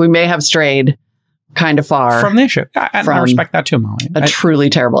be like we may have strayed kind of far from the issue. I respect that too, Molly. A truly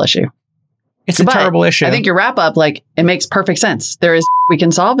terrible issue. It's a terrible issue. I think your wrap up, it makes perfect sense. There is we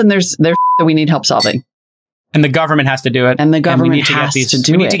can solve, and there's that we need help solving. And the government has to do it. And the government has to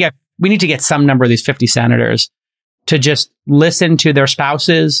do it. We need to get some number of these 50 senators to just listen to their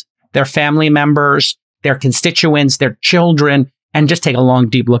spouses, their family members, their constituents, their children, and just take a long,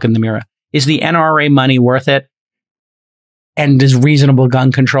 deep look in the mirror. Is the NRA money worth it? And is reasonable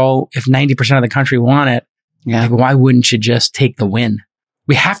gun control, if 90% of the country want it, why wouldn't you just take the win?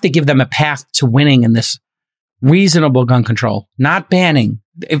 We have to give them a path to winning in this reasonable gun control, not banning.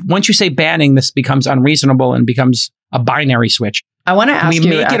 Once you say banning, this becomes unreasonable and becomes a binary switch. I want to ask you, can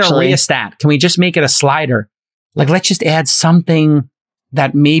we make it a rheostat? Can we just make it a slider? Let's just add something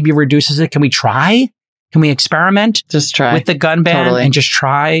that maybe reduces it. Can we try? Can we experiment? Just try with the gun ban and just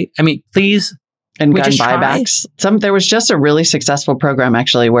try. I mean, please. And gun buybacks. There was just a really successful program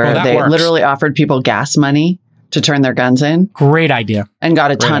actually where they literally offered people gas money to turn their guns in. Great idea. And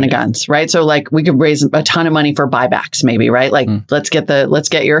got a ton of guns, right? So we could raise a ton of money for buybacks maybe, right? Let's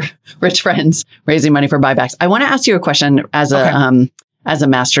get your rich friends raising money for buybacks. I want to ask you a question as a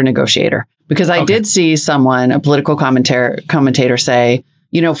master negotiator, because I did see a political commentator say,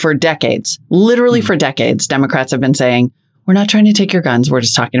 for decades, literally for decades, Democrats have been saying, we're not trying to take your guns. We're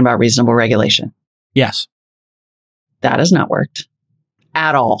just talking about reasonable regulation. Yes. That has not worked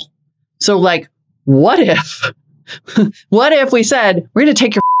at all. So what if we said, we're going to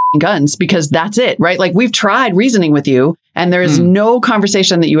take your guns because that's it, right? We've tried reasoning with you, and there is no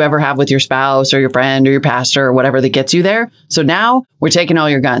conversation that you ever have with your spouse or your friend or your pastor or whatever that gets you there. So now we're taking all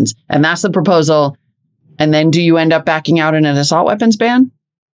your guns, and that's the proposal. And then do you end up backing out in an assault weapons ban?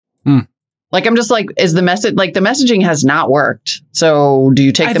 I'm just is the message, the messaging has not worked. So do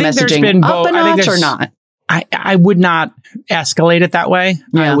you take the messaging up a notch or not? I would not escalate it that way.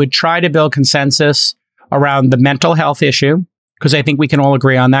 Yeah. I would try to build consensus around the mental health issue, because I think we can all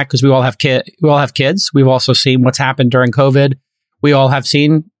agree on that, because we all have kids. We've also seen what's happened during COVID. We all have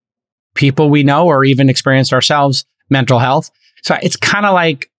seen people we know or even experienced ourselves mental health. So it's kind of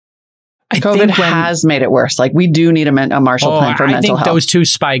COVID has made it worse. Like we do need a Marshall Plan for mental health. I think those two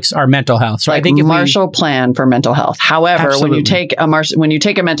spikes are mental health. So like I think Marshall Plan for mental health. However, when you take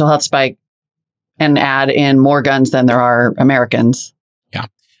a mental health spike and add in more guns than there are Americans. Yeah.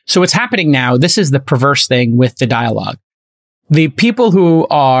 So what's happening now, this is the perverse thing with the dialogue. The people who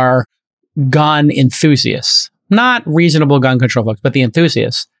are gun enthusiasts, not reasonable gun control folks, but the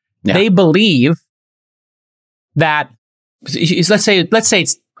enthusiasts, they believe that, let's say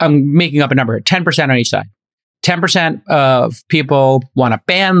it's, I'm making up a number, 10% on each side. 10% of people want to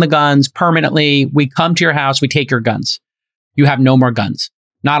ban the guns permanently. We come to your house, we take your guns. You have no more guns.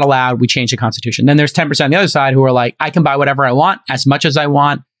 Not allowed. We change the Constitution. Then there's 10% on the other side who are like, I can buy whatever I want, as much as I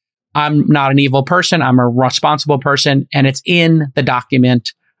want. I'm not an evil person. I'm a responsible person. And it's in the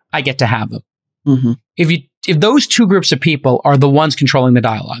document. I get to have them. Mm-hmm. If those two groups of people are the ones controlling the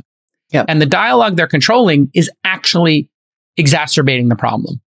dialogue, and the dialogue they're controlling is actually exacerbating the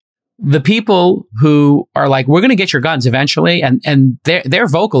problem. The people who are like, we're going to get your guns eventually, and they're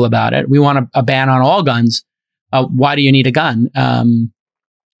vocal about it. We want a ban on all guns. Why do you need a gun?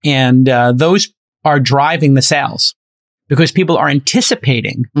 And those are driving the sales because people are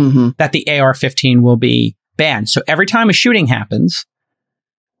anticipating that the AR-15 will be banned. So every time a shooting happens,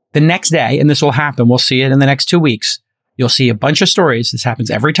 the next day, and this will happen, we'll see it in the next 2 weeks, you'll see a bunch of stories. This happens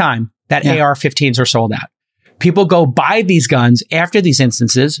every time that AR-15s are sold out. People go buy these guns after these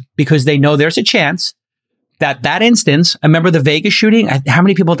instances because they know there's a chance that instance, I remember the Vegas shooting. How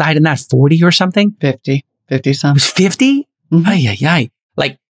many people died in that? 40 or something? 50 some. It was 50? Ay.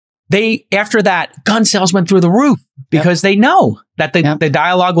 Like after that, gun sales went through the roof because they know that the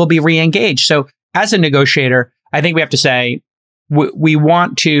dialogue will be re-engaged. So as a negotiator, I think we have to say, we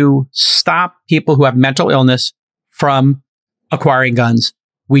want to stop people who have mental illness from acquiring guns.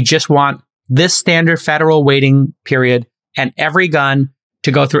 We just want this standard federal waiting period and every person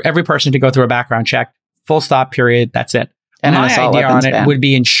to go through a background check, full stop, period. That's it. And my idea on it would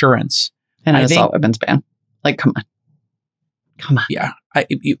be insurance. And an assault weapons ban. Like, come on. Yeah.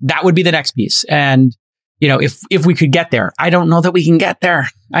 That would be the next piece. And, if we could get there, I don't know that we can get there.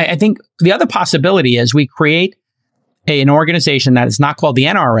 I think the other possibility is we create an organization that is not called the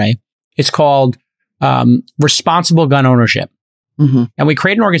NRA. It's called Responsible Gun Ownership. Mm-hmm. And we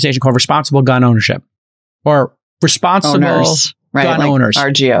create an organization called Responsible Gun Ownership or Responsible Gun Owners.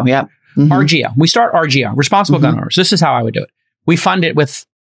 RGO, yeah. Mm-hmm. RGO. We start RGO, Responsible Gun Owners. This is how I would do it. We fund it with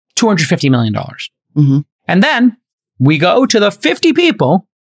 $250 million. Mm-hmm. And then we go to the 50 people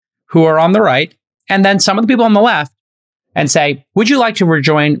who are on the right and then some of the people on the left and say, would you like to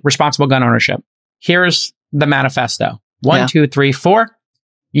rejoin Responsible Gun Ownership? Here's the manifesto. 1, 2, 3, 4.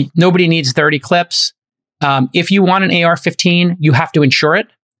 Nobody needs 30 clips. If you want an AR-15, you have to insure it.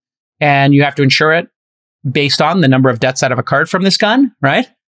 And you have to insure it based on the number of deaths that have occurred from this gun, right?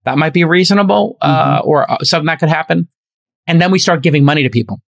 That might be reasonable or something that could happen. And then we start giving money to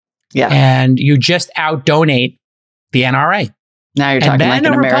people. Yeah. And you just out-donate the NRA. Now you're talking like an American. And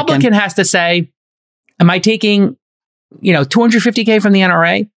then a Republican has to say, am I taking, $250K from the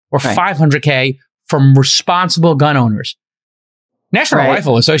NRA or $500K from responsible gun owners? National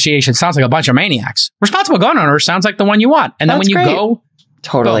Rifle Association sounds like a bunch of maniacs. Responsible gun owners sounds like the one you want. And then when you go...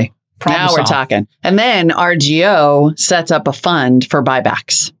 Totally. Now we're talking. And then RGO sets up a fund for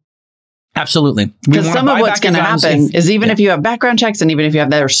buybacks. Absolutely. Because some of what's going to happen is even if you have background checks and even if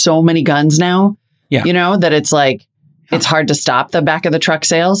there are so many guns now, that it's like, it's hard to stop the back of the truck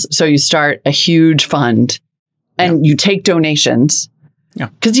sales. So you start a huge fund and you take donations. Yeah.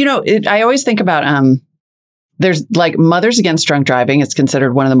 Because, I always think about... there's like Mothers Against Drunk Driving. It's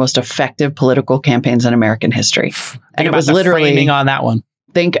considered one of the most effective political campaigns in American history. And it was literally framing on that one.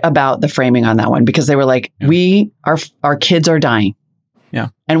 Think about the framing on that one, because they were like, our kids are dying. Yeah.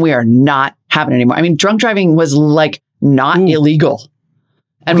 And we are not having it anymore. I mean, drunk driving was like not illegal.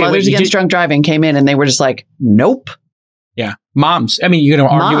 And Mothers Against Drunk Driving came in and they were just like, nope. Yeah. Moms. I mean, you're going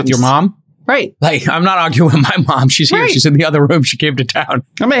to argue with your mom? Right. Like, I'm not arguing with my mom. She's here. She's in the other room. She came to town.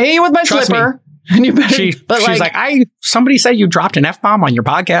 I'm going to hit you with my slipper. Me. And you better, she's like, somebody said you dropped an F-bomb on your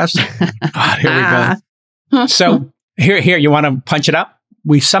podcast. Here we go. So here, you want to punch it up?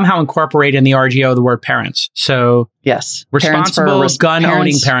 We somehow incorporate in the RGO the word parents. So yes, responsible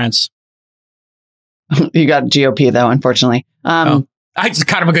gun-owning parents. You got GOP though, unfortunately. It's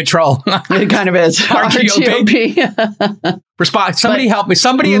kind of a good troll. It kind of is. RGOP. Somebody help me.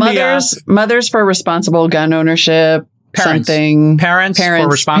 Somebody Mothers for Responsible Gun Ownership. Parents for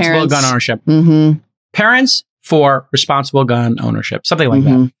responsible gun ownership. Mm-hmm. Parents for responsible gun ownership. Something like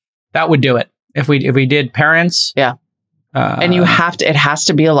that. That would do it. If we did parents. Yeah. And you have to, it has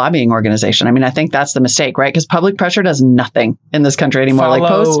to be a lobbying organization. I mean, I think that's the mistake, right? Because public pressure does nothing in this country anymore. Like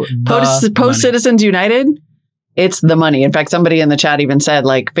post Citizens United, it's the money. In fact, somebody in the chat even said,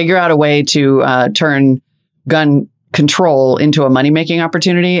 like, figure out a way to turn gun control into a money-making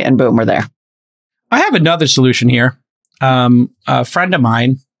opportunity, and boom, we're there. I have another solution here. A friend of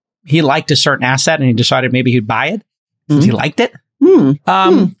mine, he liked a certain asset and he decided maybe he'd buy it because he liked it.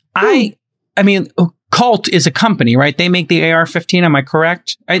 I mean, Colt is a company, right? They make the AR-15. Am I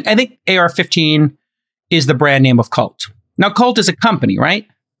correct? I think AR-15 is the brand name of Colt. Now, Colt is a company, right?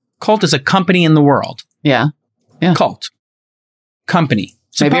 Colt is a company in the world. Yeah. Colt. Company.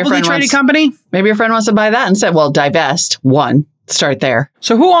 It's a publicly traded company. Maybe your friend wants to buy that and said, well, divest. One. Start there.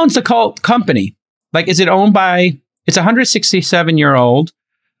 So who owns the Colt company? Like, is it owned by... It's a 167-year-old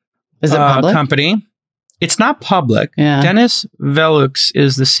company. It's not public. Yeah. Dennis Velux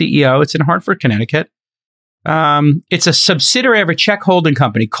is the CEO. It's in Hartford, Connecticut. It's a subsidiary of a Czech holding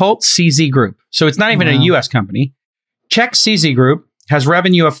company, Colt CZ Group. So it's not even a U.S. company. Czech CZ Group has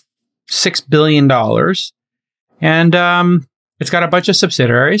revenue of $6 billion. And it's got a bunch of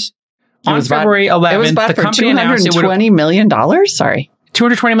subsidiaries. On February 11th, it was bought for $220 million? Sorry.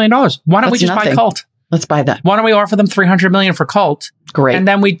 $220 million. Why don't we just buy Colt? Let's buy that. Why don't we offer them $300 million for Colt? Great. And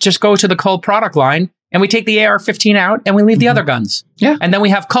then we just go to the Colt product line and we take the AR-15 out and we leave the other guns. Yeah. And then we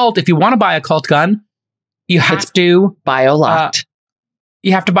have Colt. If you want to buy a Colt gun, you have to... bio-locked.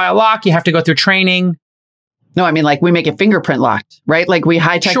 You have to buy a lock. You have to go through training. No, I mean, like, we make it fingerprint locked, right? Like, we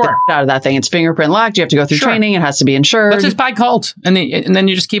high-tech the out of that thing. It's fingerprint locked. You have to go through training. It has to be insured. Let's just buy Colt. And then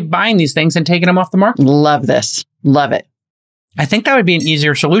you just keep buying these things and taking them off the market. Love this. Love it. I think that would be an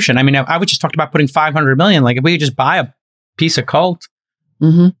easier solution. I mean, I would just talked about putting $500 million. Like, if we could just buy a piece of Colt,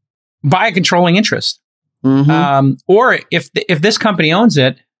 buy a controlling interest. Or if this company owns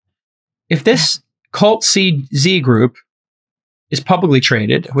it, if this Colt CZ Group is publicly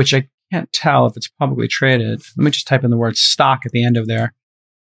traded, which I can't tell if it's publicly traded. Let me just type in the word stock at the end of there.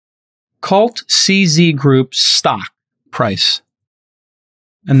 Colt CZ Group stock price.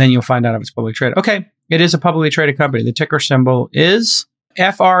 And then you'll find out if it's publicly traded. Okay. It is a publicly traded company. The ticker symbol is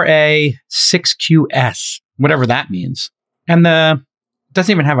FRA6QS, whatever that means. And it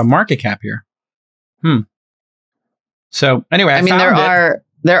doesn't even have a market cap here. So anyway, I mean,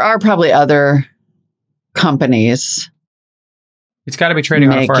 there are probably other companies. It's got to be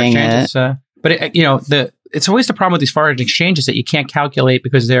trading on foreign exchanges. But it's always the problem with these foreign exchanges that you can't calculate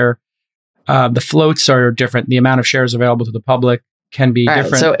because the floats are different. The amount of shares available to the public can be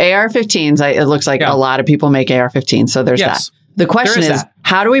different. So AR-15s, it looks like a lot of people make AR-15s. So there's that. The question is,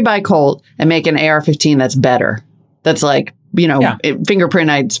 how do we buy Colt and make an AR-15 that's better? That's like,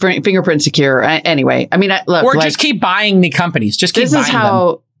 fingerprint secure. Anyway, I mean, just keep buying the companies. Just keep buying them. This is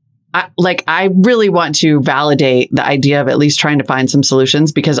how, I really want to validate the idea of at least trying to find some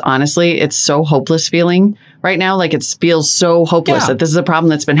solutions, because honestly, it's so hopeless feeling right now. Like, it feels so hopeless that this is a problem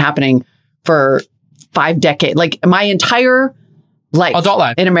that's been happening for 5 decades. Like, my entire adult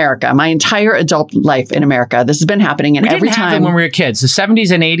life in America, my entire adult life in America, this has been happening. And every time when we were kids, the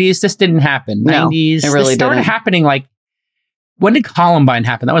 70s and 80s, this didn't happen. 90s, it really started happening. Like, when did Columbine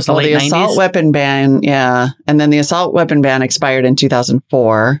happen? That was the late 90s. The assault weapon ban, and then the assault weapon ban expired in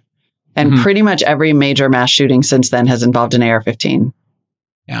 2004, and pretty much every major mass shooting since then has involved an AR-15.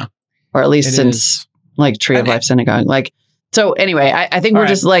 Yeah, or at least since Tree of Life Synagogue. So anyway, I think we're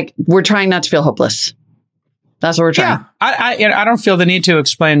just we're trying not to feel hopeless. That's what we're trying. Yeah, I don't feel the need to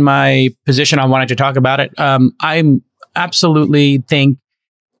explain my position on wanting to talk about it. I absolutely think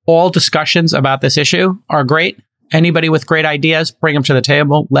all discussions about this issue are great. Anybody with great ideas, bring them to the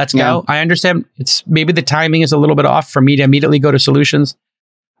table. Let's go. I understand it's maybe the timing is a little bit off for me to immediately go to solutions.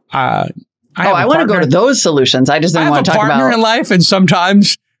 I want to go to those solutions. I just didn't want to talk about. I have a partner in life, and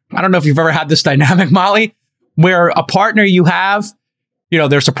sometimes I don't know if you've ever had this dynamic, Molly, where a partner you have,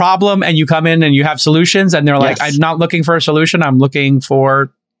 there's a problem and you come in and you have solutions and they're like, I'm not looking for a solution. I'm looking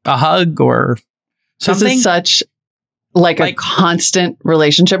for a hug or something. This is such a constant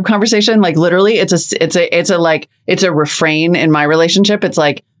relationship conversation. Like, literally it's a refrain in my relationship. It's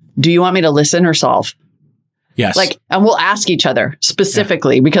like, do you want me to listen or solve? Yes. And we'll ask each other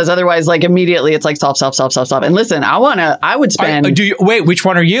specifically because otherwise, immediately it's like solve. And listen, I would spend. Which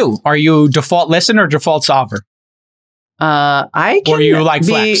one are you? Are you default listen or default solver? I can. Or you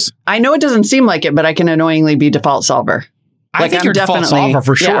flex? I know it doesn't seem like it, but I can annoyingly be default solver. I think you're default solver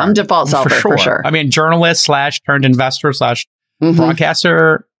for sure. Yeah, I'm default solver for sure. I mean, journalist / turned investor /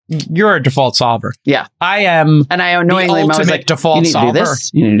 broadcaster. You're a default solver. Yeah, I am. And I unknowingly was like default solver.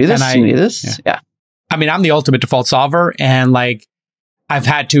 You need to do this. You need to do this. Yeah. I mean, I'm the ultimate default solver, and I've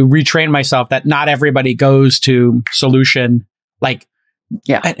had to retrain myself that not everybody goes to solution. Like,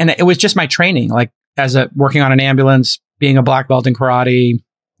 and it was just my training, like working on an ambulance, being a black belt in karate,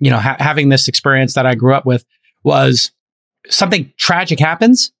 having this experience that I grew up with was something tragic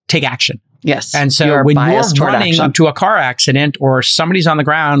happens, take action. Yes. And so when you're running into a car accident or somebody's on the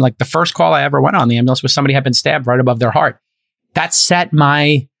ground, like the first call I ever went on the ambulance was somebody had been stabbed right above their heart. That set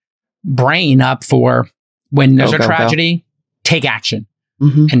my brain up for when there's a tragedy, take action.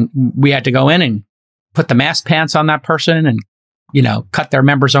 Mm-hmm. And we had to go in and put the mask pants on that person and, cut their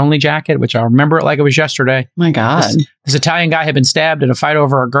members only jacket, which I remember it like it was yesterday. My God. This Italian guy had been stabbed in a fight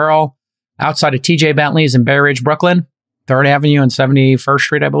over a girl outside of TJ Bentley's in Bay Ridge, Brooklyn, 3rd Avenue and 71st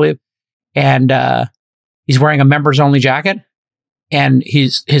Street, I believe. And he's wearing a members only jacket. And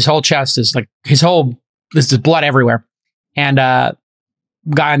his whole chest is like, this is blood everywhere. And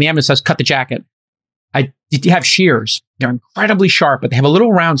guy on the ambulance says, cut the jacket. You have shears. They're incredibly sharp, but they have a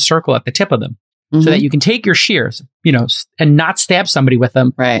little round circle at the tip of them. So that you can take your shears, and not stab somebody with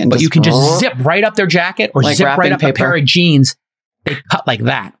them. Right. But you can just zip right up their jacket or like zip right up a pair of jeans. They cut like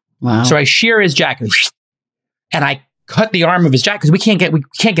that. Wow. So I shear his jacket and I cut the arm of his jacket because we can't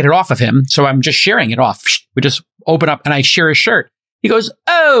get it off of him. So I'm just shearing it off. We just open up and I shear his shirt. He goes,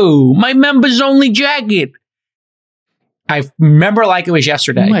 "Oh, my members only jacket." I remember like it was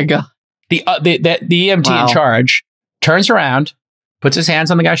yesterday. Oh my God. The EMT in charge turns around, puts his hands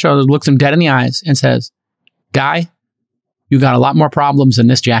on the guy's shoulders, looks him dead in the eyes, and says, "Guy, you got a lot more problems than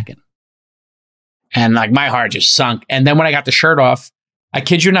this jacket." And like my heart just sunk. And then when I got the shirt off, I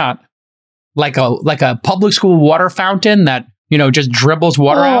kid you not, like a public school water fountain that just dribbles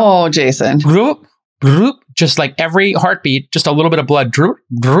water out. Oh, Jason. Droop, droop, just like every heartbeat, just a little bit of blood. Droop,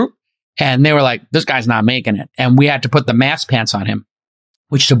 droop. And they were like, "This guy's not making it." And we had to put the mask pants on him,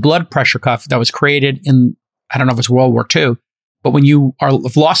 which is a blood pressure cuff that was created in, I don't know if it's World War II. But when you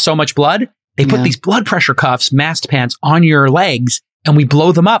have lost so much blood, they put these blood pressure cuffs, mask pants on your legs, and we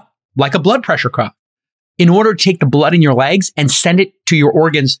blow them up like a blood pressure cuff in order to take the blood in your legs and send it to your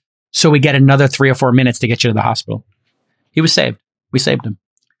organs so we get another 3 or 4 minutes to get you to the hospital. He was saved. We saved him.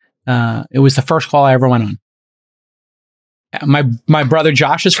 It was the first call I ever went on. My brother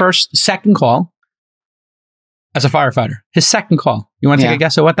Josh's second call as a firefighter. His second call. You want to take a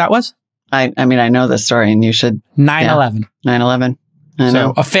guess at what that was? I mean, I know this story and you should. 9/11. 9/11.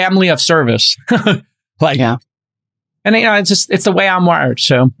 So a family of service. And it's the way I'm wired.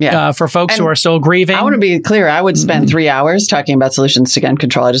 So for folks who are still grieving. I want to be clear. I would spend 3 hours talking about solutions to gun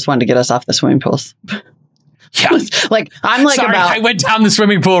control. I just wanted to get us off the swimming pools. Yeah. I went down the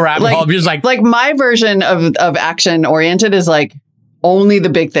swimming pool rabbit hole. Just like my version of action oriented is like only the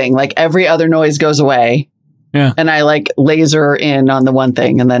big thing. Like every other noise goes away. Yeah. And I like laser in on the one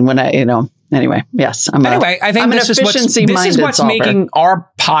thing. And then when anyway, yes. I think this is what's making our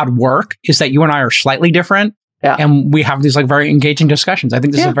pod work is that you and I are slightly different. Yeah. And we have these like very engaging discussions. I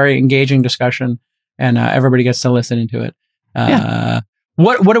think this is a very engaging discussion and everybody gets to listen into it.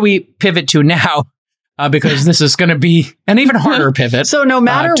 What do we pivot to now? Because this is going to be an even harder pivot. So no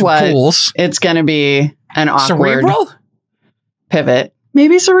matter what, pools. It's going to be an awkward pivot.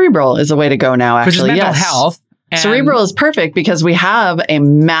 Maybe cerebral is the way to go now, actually. Which is mental health. Cerebral is perfect because we have a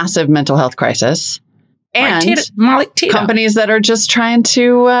massive mental health crisis. And companies that are just trying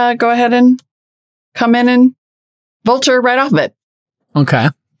to go ahead and come in and vulture right off of it. Okay.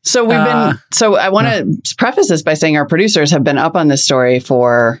 So I want to preface this by saying our producers have been up on this story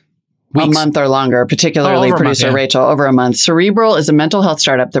for weeks. A month or longer, particularly producer Rachel, over a month. Cerebral is a mental health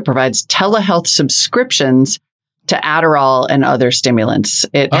startup that provides telehealth subscriptions to Adderall and other stimulants.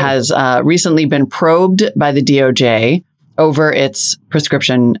 It has recently been probed by the DOJ over its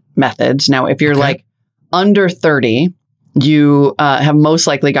prescription methods. Now, if you're like under 30, you have most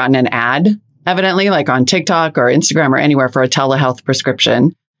likely gotten an ad, evidently, like on TikTok or Instagram or anywhere for a telehealth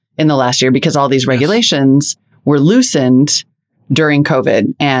prescription in the last year because all these regulations were loosened during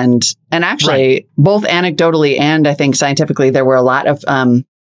COVID. And actually, both anecdotally and I think scientifically, there were a lot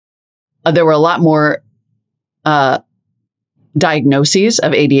more diagnoses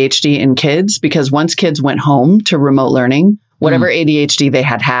of ADHD in kids because once kids went home to remote learning, whatever ADHD they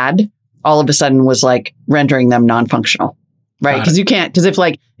had all of a sudden was like rendering them non-functional, right? Because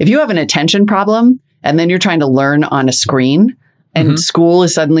if you have an attention problem and then you're trying to learn on a screen and school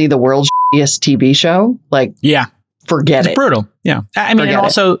is suddenly the world's shittiest TV show, forget it. It's brutal. Yeah. I mean, and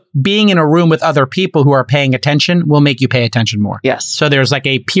also being in a room with other people who are paying attention will make you pay attention more. Yes. So there's like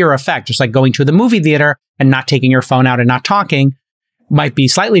a peer effect, just like going to the movie theater and not taking your phone out and not talking might be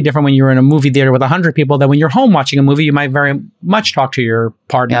slightly different when you're in a movie theater with 100 people than when you're home watching a movie. You might very much talk to your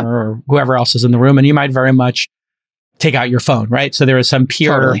partner or whoever else is in the room, and you might very much take out your phone, right? So there is some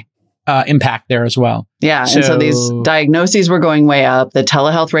peer Totally. Impact there as well. Yeah. And so these diagnoses were going way up. The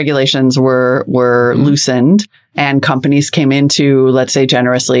telehealth regulations were loosened, and companies came in to, let's say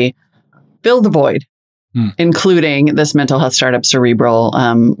generously, fill the void, including this mental health startup Cerebral,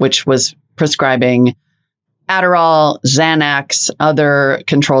 which was prescribing Adderall, Xanax, other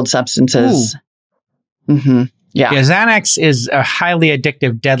controlled substances. Mm-hmm. Yeah. Xanax is a highly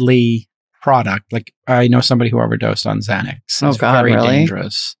addictive, deadly product. Like I know somebody who overdosed on Xanax. It's very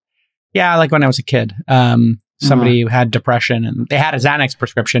dangerous. Yeah, like when I was a kid, somebody who had depression and they had a Xanax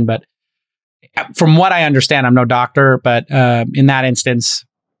prescription, but from what I understand, I'm no doctor, but in that instance,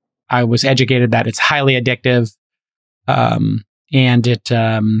 I was educated that it's highly addictive, and it,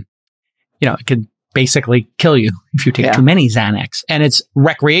 it could basically kill you if you take too many Xanax. And it's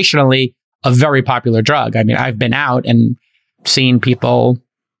recreationally a very popular drug. I mean, I've been out and seen people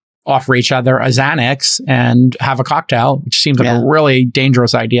offer each other a Xanax and have a cocktail, which seems like a really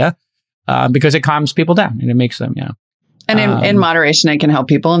dangerous idea. Because it calms people down and it makes them, And in moderation, it can help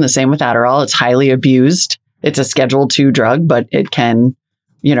people. And the same with Adderall. It's highly abused. It's a Schedule II drug, but it can,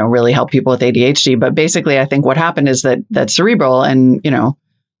 really help people with ADHD. But basically, I think what happened is that Cerebral and,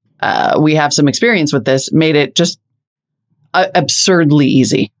 we have some experience with this, made it just absurdly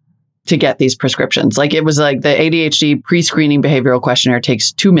easy to get these prescriptions. Like it was like the ADHD pre-screening behavioral questionnaire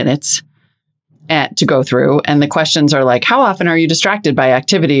takes 2 minutes to go through. And the questions are like, how often are you distracted by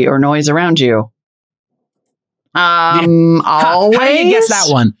activity or noise around you? Always. How do you guess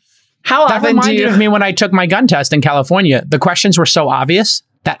that one? How that often reminded of me when I took my gun test in California. The questions were so obvious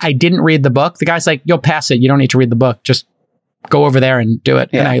that I didn't read the book. The guy's like, you'll pass it. You don't need to read the book. Just go over there and do it.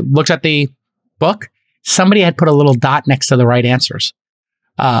 Yeah. And I looked at the book. Somebody had put a little dot next to the right answers.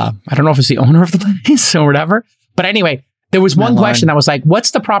 I don't know if it's the owner of the place or whatever. But anyway, there was one question that was like,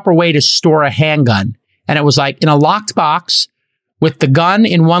 what's the proper way to store a handgun? And it was like in a locked box with the gun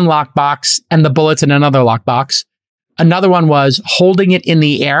in one locked box and the bullets in another locked box. Another one was holding it in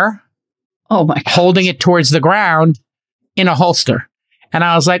the air. Oh my God. Holding it towards the ground in a holster. And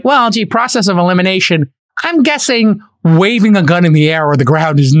I was like, well, process of elimination. I'm guessing waving a gun in the air or the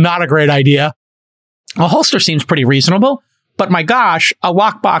ground is not a great idea. A holster seems pretty reasonable. But my gosh, a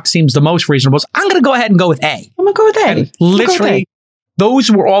lockbox seems the most reasonable. So I'm going to go ahead and go with A. I'm going to go with A. And literally, those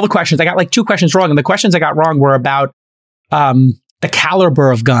were all the questions. I got like 2 questions wrong. And the questions I got wrong were about the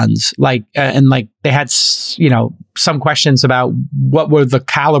caliber of guns. And they had, some questions about what were the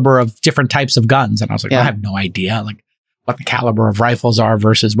caliber of different types of guns. And I was like, I have no idea like what the caliber of rifles are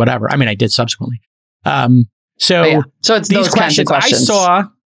versus whatever. I mean, I did subsequently. So it's these questions. I saw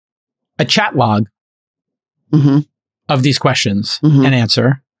a chat log. Of these questions and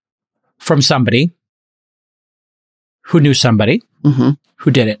answer from somebody who knew somebody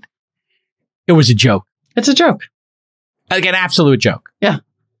who did it. It was a joke. It's a joke. Like an absolute joke. Yeah.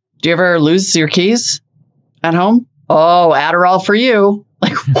 Do you ever lose your keys at home? Oh, Adderall for you.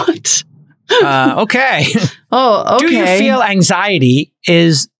 Like what? Okay. Oh, okay. Do you feel anxiety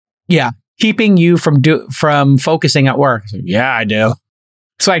is keeping you from focusing at work? So, yeah, I do.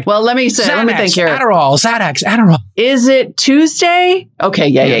 It's like, well, let me think here. Adderall. Is it Tuesday? Okay,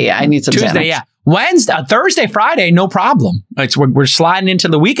 yeah. I need some Tuesday, Xanax. Wednesday, Thursday, Friday, no problem. We're sliding into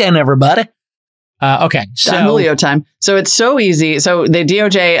the weekend, everybody. Okay, so Julio time. So it's so easy. So the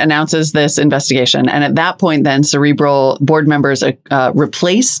DOJ announces this investigation, and at that point, then Cerebral board members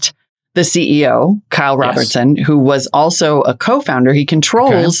replaced the CEO, Kyle Robertson, who was also a co-founder. He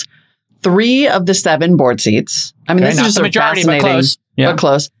controls 3 of the 7 board seats. I mean, this is just the majority, fascinating. But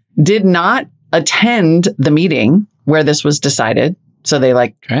close. Did not attend the meeting where this was decided. So they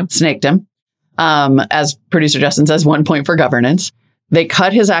snaked him. As producer Justin says, 1 point for governance. They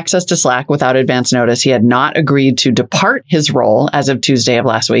cut his access to Slack without advance notice. He had not agreed to depart his role as of Tuesday of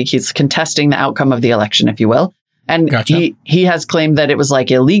last week. He's contesting the outcome of the election, if you will. And he has claimed that it was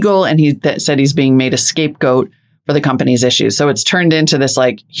illegal. And he said he's being made a scapegoat for the company's issues. So it's turned into this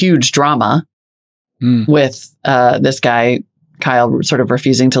huge drama with this guy, Kyle, sort of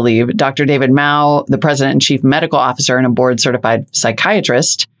refusing to leave. Dr. David Mao, the president and chief medical officer and a board certified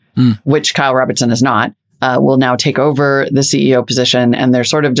psychiatrist, which Kyle Robertson is not, will now take over the CEO position. And they're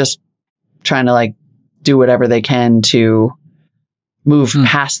sort of just trying to do whatever they can to move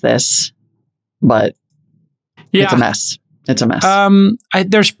past this. But it's a mess. It's a mess.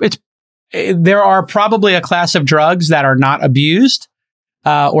 There are probably a class of drugs that are not abused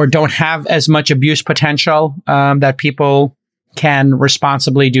or don't have as much abuse potential that people can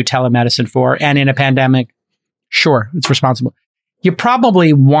responsibly do telemedicine for. And in a pandemic, sure, it's responsible. You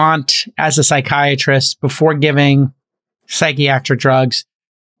probably want, as a psychiatrist, before giving psychiatric drugs,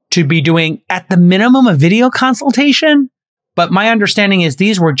 to be doing at the minimum a video consultation. But my understanding is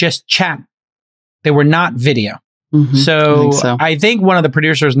these were just chat. They were not video. Mhm. So, so. I think one of the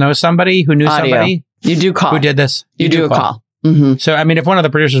producers knows somebody who knew Audio. somebody You do call. who did this. You do a call. Mm-hmm. So, I mean, if one of the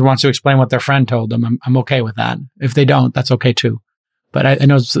producers wants to explain what their friend told them, I'm okay with that. If they don't, that's okay too. But I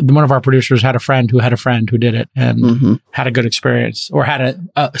know one of our producers had a friend who did it and had a good experience or had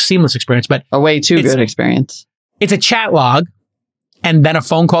a seamless experience. But a way too good experience. It's a chat log and then a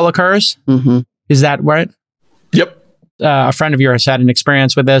phone call occurs. Mm-hmm. Is that right? Yep. A friend of yours had an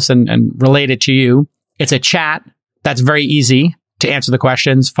experience with this and related to you. It's a chat that's very easy to answer the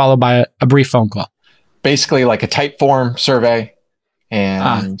questions, followed by a brief phone call. Basically like a type form survey,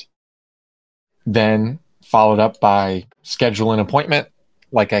 and then followed up by schedule an appointment,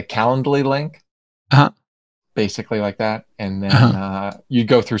 like a Calendly link. Basically like that. And then you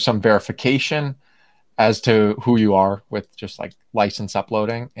go through some verification as to who you are with just like license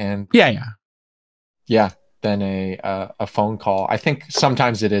uploading. And then a phone call. I think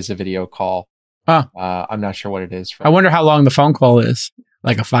sometimes it is a video call. I'm not sure what it is. I wonder how long the phone call is.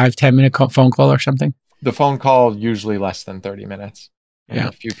 Like a 5-10 minute phone call or something? The phone call usually less than 30 minutes. Yeah.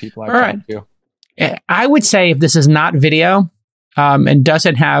 A few people I've talked to. I would say if this is not video and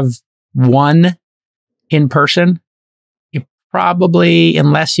doesn't have one in person, you probably,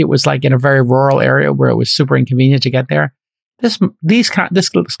 unless it was like in a very rural area where it was super inconvenient to get there, this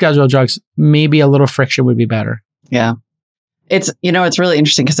schedule of drugs, maybe a little friction would be better. Yeah. It's really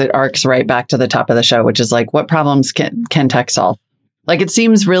interesting because it arcs right back to the top of the show, which is like, what problems can tech solve? Like, it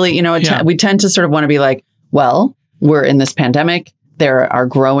seems really, we tend to sort of want to be like, well, we're in this pandemic. There are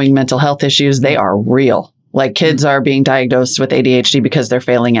growing mental health issues. They are real. Like, kids are being diagnosed with ADHD because they're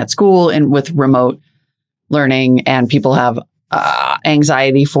failing at school and with remote learning, and people have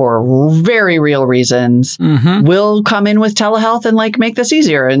anxiety for very real reasons. We'll come in with telehealth and like make this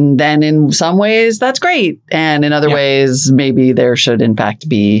easier. And then in some ways that's great. And in other ways, maybe there should in fact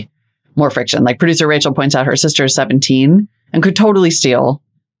be more friction. Like producer Rachel points out, her sister is 17 and could totally steal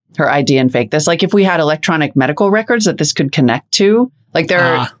her ID and fake this. Like if we had electronic medical records that this could connect to, like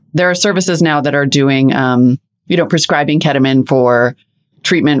there are services now that are doing, prescribing ketamine for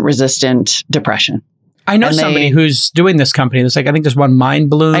treatment-resistant depression. I know somebody who's doing this company. There's I think there's one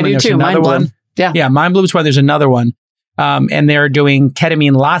Mindbloom. I do too. Another one. Yeah. Yeah. Mindbloom's one. There's another one. And they're doing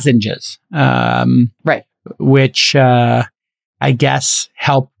ketamine lozenges. Right. Which, I guess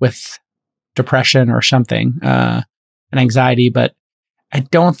help with depression or something, and anxiety, but I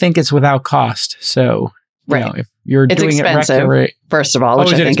don't think it's without cost. So, if you're doing expensive, it first of all,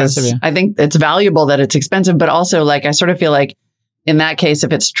 which I think it's valuable that it's expensive, but also like, I sort of feel like in that case,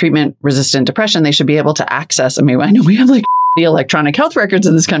 if it's treatment resistant depression, they should be able to access. I mean, I know we have like the electronic health records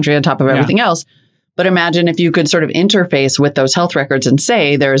in this country on top of everything else, but imagine if you could sort of interface with those health records and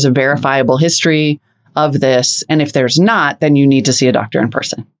say there is a verifiable history of this. And if there's not, then you need to see a doctor in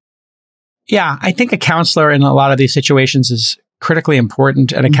person. Yeah, I think a counselor in a lot of these situations is critically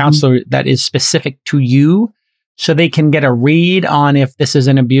important, and a counselor that is specific to you so they can get a read on if this is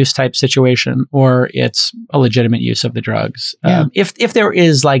an abuse type situation or it's a legitimate use of the drugs. If there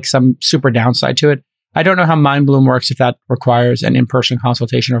is like some super downside to it, I don't know how Mindbloom works, if that requires an in-person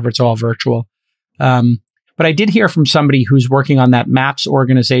consultation or if it's all virtual. But I did hear from somebody who's working on that MAPS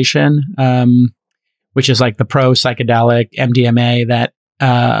organization, which is like the pro psychedelic MDMA that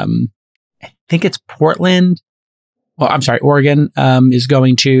I think it's Oregon, is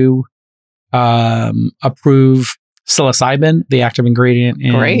going to approve psilocybin, the active ingredient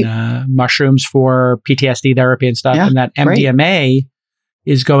in mushrooms for PTSD therapy and stuff. And that MDMA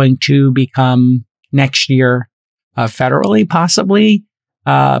is going to become next year federally, possibly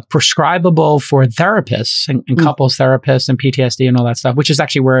prescribable for therapists and couples therapists and PTSD and all that stuff, which is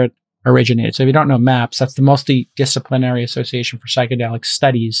actually where it originated. So if you don't know MAPS, that's the Multidisciplinary Association for Psychedelic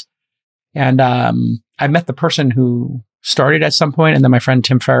Studies. And I met the person who started at some point, and then my friend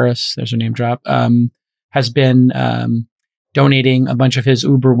Tim Ferriss, there's a name drop, has been donating a bunch of his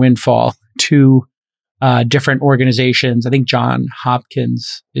Uber windfall to different organizations. I think John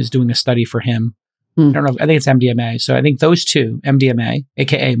Hopkins is doing a study for him. I don't know. I think it's MDMA. So I think those two, MDMA,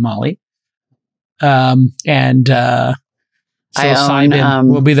 aka Molly, and psilocybin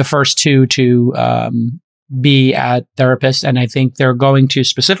will be the first two to be at therapists. And I think they're going to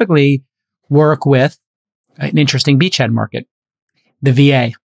specifically work with an interesting beachhead market, the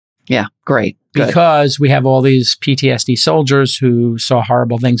VA. Yeah, great. Good. Because we have all these PTSD soldiers who saw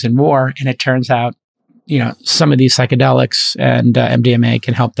horrible things in war. And it turns out, some of these psychedelics and MDMA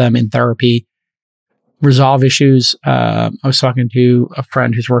can help them in therapy resolve issues. I was talking to a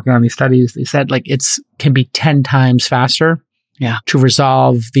friend who's working on these studies. They said it can be 10 times faster to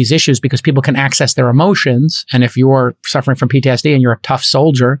resolve these issues, because people can access their emotions. And if you're suffering from PTSD and you're a tough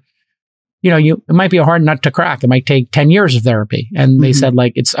soldier, it might be a hard nut to crack. It might take 10 years of therapy. And they said,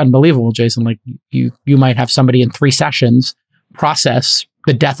 like, it's unbelievable, Jason. Like, you might have somebody in 3 sessions process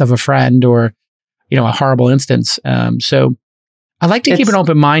the death of a friend or, a horrible instance. So I like to keep an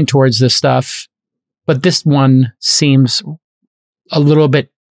open mind towards this stuff, but this one seems a little bit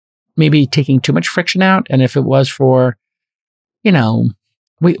maybe taking too much friction out. And if it was for,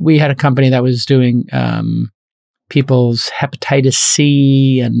 we had a company that was doing people's hepatitis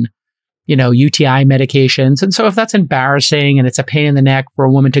C and UTI medications. And so if that's embarrassing and it's a pain in the neck for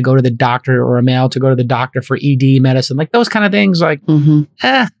a woman to go to the doctor or a male to go to the doctor for ED medicine, like those kind of things, like,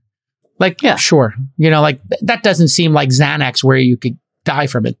 sure. That doesn't seem like Xanax where you could die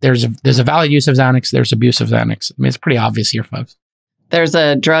from it. There's a valid use of Xanax. There's abuse of Xanax. I mean, it's pretty obvious here, folks. There's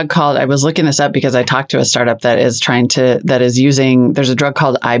a drug called, I was looking this up because I talked to a startup there's a drug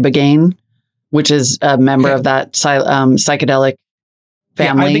called Ibogaine, which is a member of that psychedelic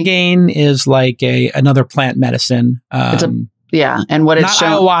family. Ibogaine is like another plant medicine. And what it's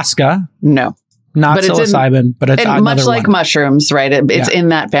not ayahuasca. No. Not psilocybin, but it's another much like one. Mushrooms, right? It's in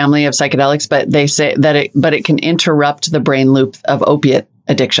that family of psychedelics, but they say that it can interrupt the brain loop of opiate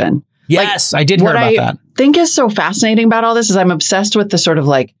addiction. Yes, I did hear about that. What I think is so fascinating about all this is I'm obsessed with the sort of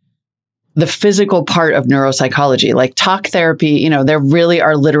like the physical part of neuropsychology, like talk therapy. There really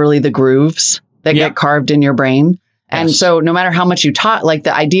are literally the grooves that get carved in your brain. And so no matter how much you talk, like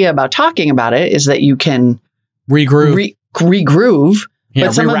the idea about talking about it is that you can regroove. Yeah,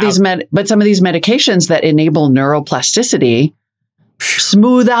 but some of these medications that enable neuroplasticity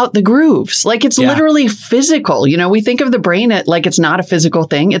smooth out the grooves. Like it's literally physical. We think of the brain like it's not a physical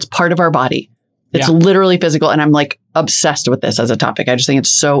thing. It's part of our body. It's literally physical. And I'm like obsessed with this as a topic. I just think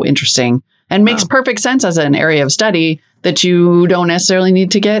it's so interesting and makes perfect sense as an area of study that you don't necessarily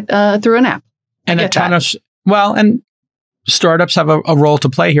need to get through an app. And and startups have a role to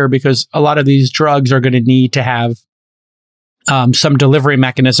play here, because a lot of these drugs are going to need to have some delivery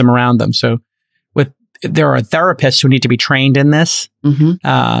mechanism around them. So there are therapists who need to be trained in this.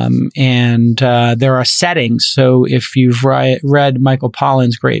 And there are settings. So if you've read Michael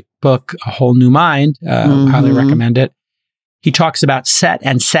Pollan's great book, A Whole New Mind, highly recommend it. He talks about set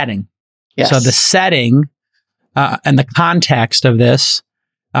and setting. Yes. So the setting and the context of this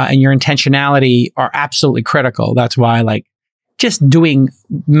and your intentionality are absolutely critical. That's why, like, just doing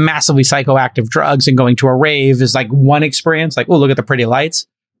massively psychoactive drugs and going to a rave is like one experience, like, oh, look at the pretty lights.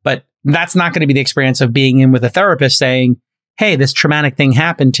 But that's not going to be the experience of being in with a therapist saying, hey, this traumatic thing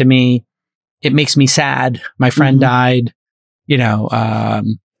happened to me. It makes me sad. My friend died. My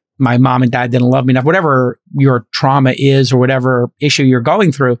mom and dad didn't love me enough. Whatever your trauma is or whatever issue you're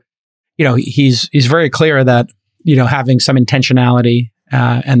going through, he's very clear that, having some intentionality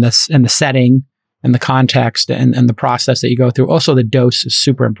and the setting and the context and the process that you go through. Also, the dose is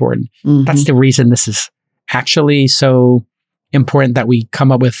super important. That's the reason this is actually so important, that we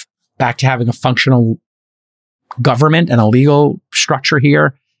come up with back to having a functional government and a legal structure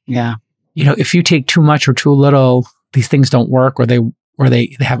here. Yeah. If you take too much or too little, these things don't work, or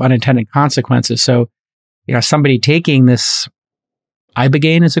they have unintended consequences. So, somebody taking this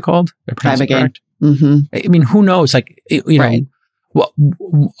Ibogaine, is it called? Ibogaine. I mean, who knows? Like, well,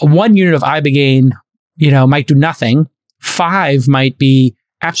 1 unit of Ibogaine, might do nothing. 5 might be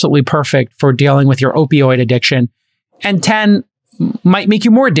absolutely perfect for dealing with your opioid addiction. And 10 might make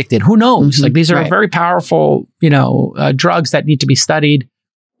you more addicted. Who knows? Like, these are very powerful, drugs that need to be studied.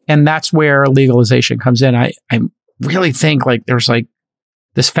 And that's where legalization comes in. I really think like there's like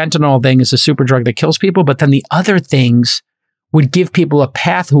this fentanyl thing is a super drug that kills people, but then the other things would give people a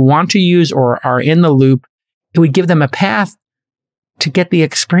path who want to use or are in the loop. It would give them a path to get the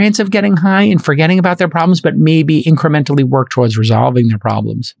experience of getting high and forgetting about their problems, but maybe incrementally work towards resolving their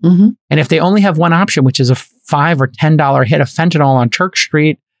problems. And if they only have one option, which is a $5 or $10 hit of fentanyl on Turk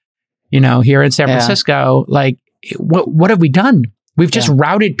Street, here in San Francisco, like what have we done? We've just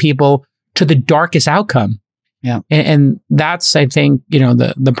routed people to the darkest outcome. Yeah. And that's, I think,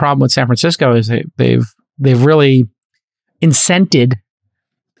 the problem with San Francisco is they've really incented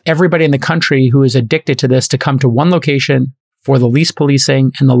everybody in the country who is addicted to this to come to one location for the least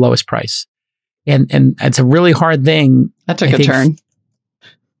policing and the lowest price. And it's a really hard thing. That took a turn.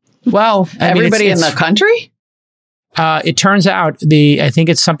 Well, everybody in the country? It turns out I think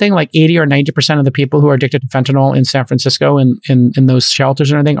it's something like 80 or 90% of the people who are addicted to fentanyl in San Francisco and in those shelters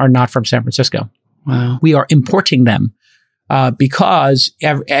and everything are not from San Francisco. Wow. We are importing them because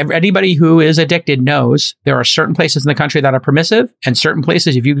anybody who is addicted knows there are certain places in the country that are permissive, and certain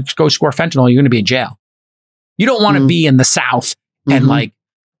places, if you go score fentanyl, you're going to be in jail. You don't want to be in the South and like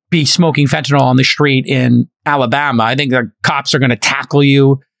be smoking fentanyl on the street in Alabama. I think the cops are going to tackle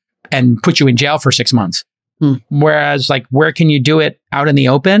you and put you in jail for 6 months. Whereas like, where can you do it out in the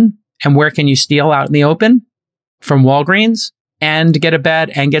open? And where can you steal out in the open? From Walgreens and get a bed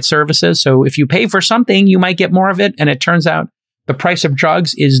and get services. So if you pay for something, you might get more of it. And it turns out the price of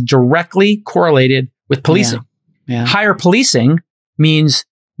drugs is directly correlated with policing. Higher policing means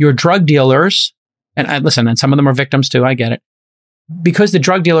your drug dealers, and and some of them are victims too, I get it. Because the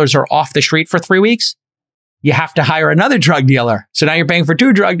drug dealers are off the street for 3 weeks, you have to hire another drug dealer. So now you're paying for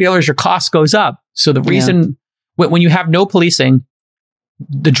 2 drug dealers, your cost goes up. So the reason, when you have no policing,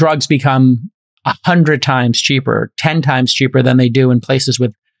 the drugs become 100 times cheaper, 10 times cheaper than they do in places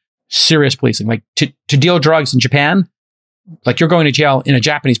with serious policing. Like to deal drugs in Japan, like you're going to jail in a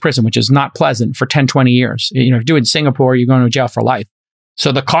Japanese prison, which is not pleasant for 10, 20 years. You know, if you do it in Singapore, you're going to jail for life.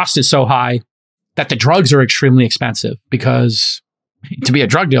 So the cost is so high that the drugs are extremely expensive, because to be a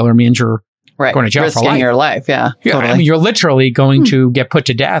drug dealer means you're going to jail risking for life. Your life. Yeah. Totally. I mean, you're literally going to get put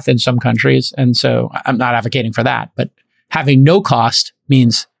to death in some countries. And so I'm not advocating for that, but having no cost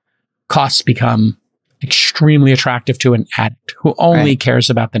means costs become extremely attractive to an addict who only cares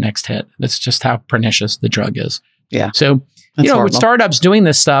about the next hit. That's just how pernicious the drug is. Yeah. So, that's horrible. With startups doing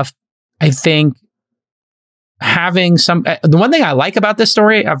this stuff, I think having the one thing I like about this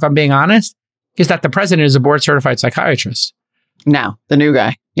story, if I'm being honest, is that the president is a board certified psychiatrist. Now, the new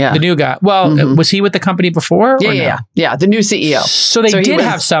guy. Yeah. The new guy. Well, was he with the company before? Yeah. The new CEO. So they did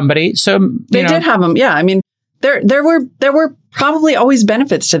have somebody. So they did have him. Yeah. I mean, there were probably always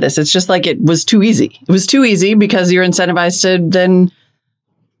benefits to this. It's just like it was too easy. It was too easy because you're incentivized to then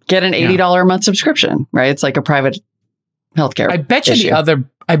get an $80 a month subscription, right? It's like a private healthcare. I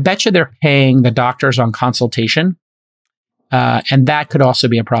bet you they're paying the doctors on consultation. And that could also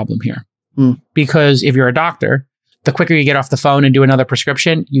be a problem here. Because if you're a doctor, the quicker you get off the phone and do another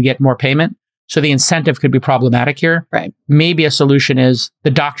prescription, you get more payment. So the incentive could be problematic here. Right. Maybe a solution is the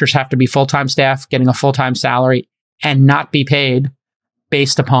doctors have to be full-time staff, getting a full-time salary, and not be paid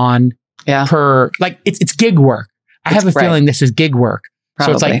based upon it's gig work. I have a feeling this is gig work.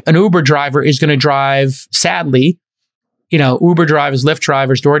 Probably. So it's like an Uber driver is going to drive, sadly, Uber drivers, Lyft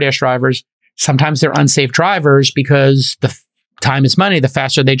drivers, DoorDash drivers, sometimes they're unsafe drivers because the time is money. The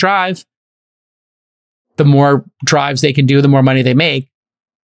faster they drive, the more drives they can do, the more money they make.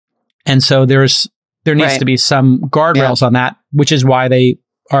 And so there needs to be some guardrails on that, which is why they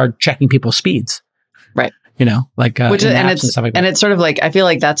are checking people's speeds. Right. It's sort of like, I feel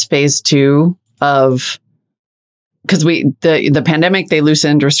like that's phase 2 of, because the pandemic, they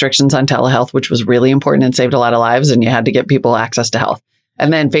loosened restrictions on telehealth, which was really important and saved a lot of lives, and you had to get people access to health.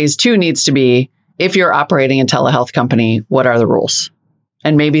 And then phase 2 needs to be, if you're operating a telehealth company, what are the rules?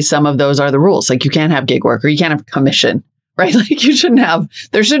 And maybe some of those are the rules. Like you can't have gig work, or you can't have commission, right? Like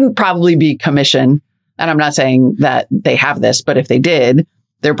there shouldn't probably be commission. And I'm not saying that they have this, but if they did,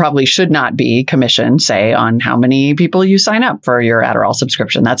 there probably should not be commission, say, on how many people you sign up for your Adderall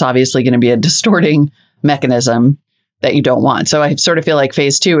subscription. That's obviously going to be a distorting mechanism that you don't want. So I sort of feel like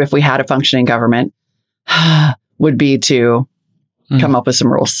phase 2, if we had a functioning government, would be to come up with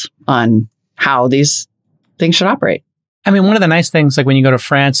some rules on how these things should operate. I mean, one of the nice things, like when you go to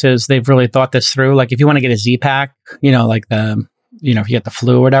France, is they've really thought this through. Like if you want to get a Z-Pack, if you get the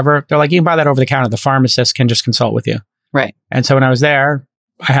flu or whatever, they're like, you can buy that over the counter. The pharmacist can just consult with you. Right. And so when I was there,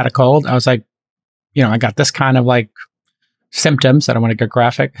 I had a cold. I was like, I got this kind of like symptoms. I don't want to get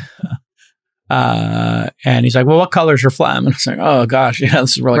graphic. And he's like, well, what color's your phlegm? And I was like, oh gosh,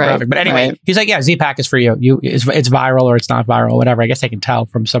 this is really graphic. But anyway, he's like, yeah, Z-Pack is for you. It's viral or it's not viral, whatever. I guess I can tell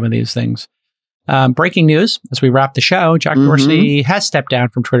from some of these things. Breaking news as we wrap the show, Jack Dorsey has stepped down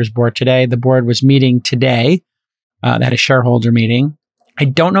from Twitter's board today. The board was meeting today. They had a shareholder meeting. I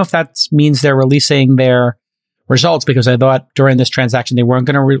don't know if that means they're releasing their results, because I thought during this transaction they weren't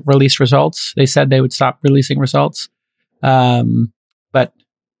going to release results. They said they would stop releasing results. But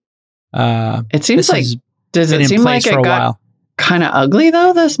it seems like, does it seem like it got kind of ugly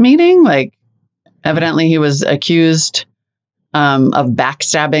though, this meeting? Like evidently he was accused of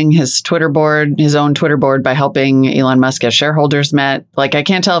backstabbing his own Twitter board by helping Elon Musk get shareholders met. Like, I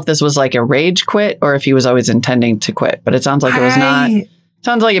can't tell if this was like a rage quit or if he was always intending to quit, but it sounds like it was not.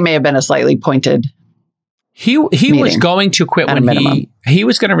 Sounds like it may have been a slightly pointed. He was going to quit when he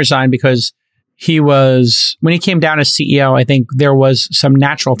was going to resign, because when he came down as CEO, I think there was some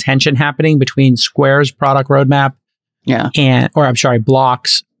natural tension happening between Square's product roadmap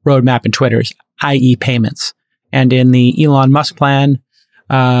Block's roadmap and Twitter's, i.e. payments. And in the Elon Musk plan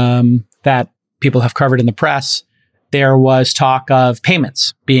that people have covered in the press, there was talk of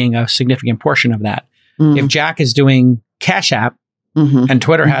payments being a significant portion of that. If Jack is doing Cash App and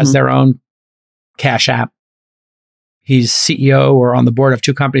Twitter has their own Cash App, he's CEO or on the board of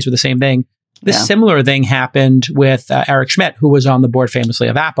two companies with the same thing. This similar thing happened with Eric Schmidt, who was on the board famously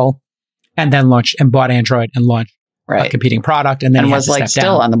of Apple, and then launched and bought Android and launched a competing product, and then he was like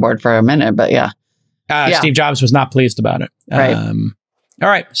still on the board for a minute. But Steve Jobs was not pleased about it. Right. All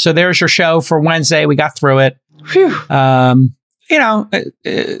right, so there's your show for Wednesday. We got through it.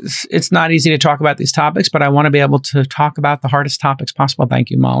 It's not easy to talk about these topics, but I want to be able to talk about the hardest topics possible. Thank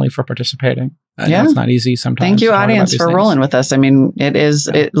you, Molly, for participating. It's not easy sometimes. Thank you, audience, for rolling with us. I mean, it is,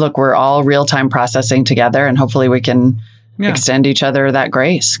 look, we're all real-time processing together, and hopefully we can extend each other that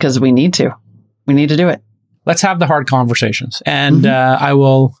grace, because we need to. We need to do it. Let's have the hard conversations. And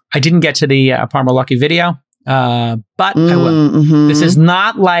I didn't get to the Palmer Luckey video, but I will. This is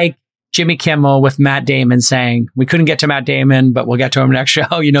not like Jimmy Kimmel with Matt Damon saying, we couldn't get to Matt Damon, but we'll get to him next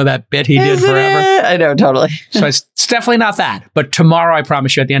show. You know that bit he did forever? I know, totally. So it's definitely not that. But tomorrow, I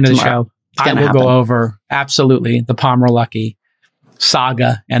promise you, at the end of the show, I will go over absolutely the Palmer Luckey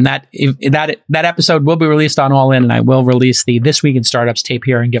saga. And that episode will be released on All In, and I will release the This Week in Startups tape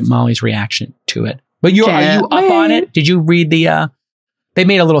here and get Molly's reaction to it. But are you up on it? Did you read they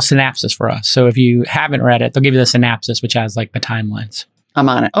made a little synopsis for us. So if you haven't read it, they'll give you the synopsis, which has like the timelines. I'm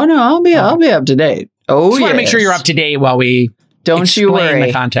on it. Oh no, I'll be up to date. Oh, just want to make sure you're up to date while we explain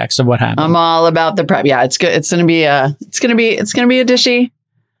the context of what happened. I'm all about the prep. Yeah, it's good. It's gonna be a dishy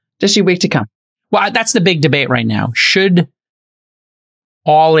week to come. Well, that's the big debate right now. Should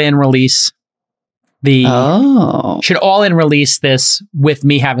All In release should All In release this with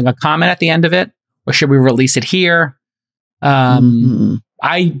me having a comment at the end of it, or should we release it here?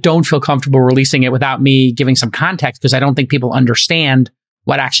 I don't feel comfortable releasing it without me giving some context, because I don't think people understand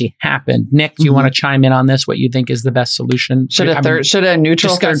what actually happened. Nick, do you want to chime in on this? What you think is the best solution? Should a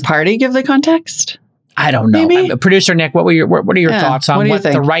neutral third party give the context? I don't know. Producer Nick, what are your thoughts on what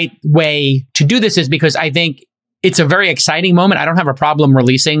the right way to do this is? Because I think it's a very exciting moment. I don't have a problem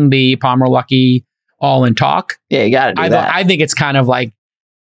releasing the Palmer Luckey All In talk. Yeah, you got to do that. I think it's kind of like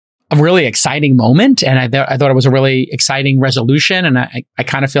a really exciting moment, and I thought it was a really exciting resolution. And I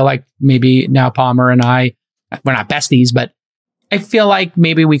kind of feel like maybe now Palmer and I, we're not besties, but I feel like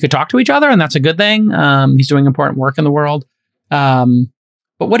maybe we could talk to each other, and that's a good thing. He's doing important work in the world.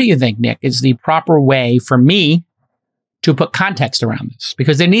 But what do you think, Nick, is the proper way for me to put context around this?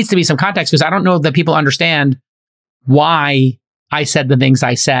 Because there needs to be some context, because I don't know that people understand why I said the things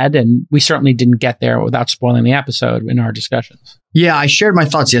I said, and we certainly didn't get there without spoiling the episode in our discussions. Yeah, I shared my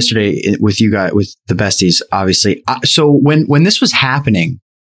thoughts yesterday with you guys, with the besties, obviously. So when this was happening,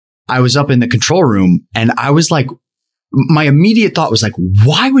 I was up in the control room, and I was like, my immediate thought was like,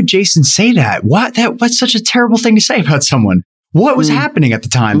 why would Jason say that? What's such a terrible thing to say about someone? What was happening at the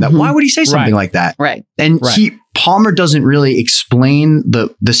time? That why would he say something like that? Right. And Palmer doesn't really explain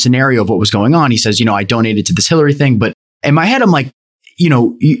the scenario of what was going on. He says, I donated to this Hillary thing, but in my head, I'm like,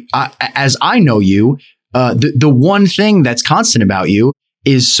 as I know you, the one thing that's constant about you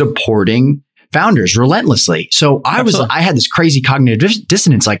is supporting founders relentlessly. So I had this crazy cognitive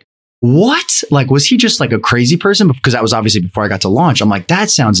dissonance. Like, what? Like, was he just like a crazy person? Because that was obviously before I got to launch. I'm like,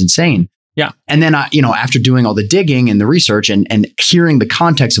 that sounds insane. Yeah. And then after doing all the digging and the research and hearing the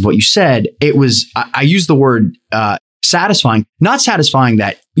context of what you said, it was, I used the word, satisfying, not satisfying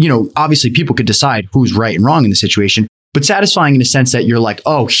that, obviously people could decide who's right and wrong in the situation, but satisfying in the sense that you're like,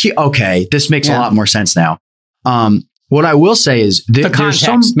 okay, this makes a lot more sense now. What I will say is the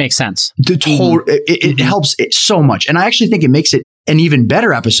context makes sense. It helps it so much. And I actually think it makes it an even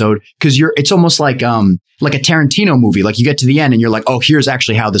better episode, because it's almost like a Tarantino movie. Like, you get to the end and you're like, oh, here's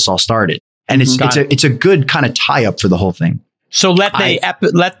actually how this all started. And it's a good kind of tie up for the whole thing. So let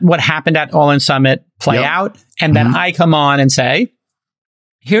what happened at All In Summit play out. And then I come on and say,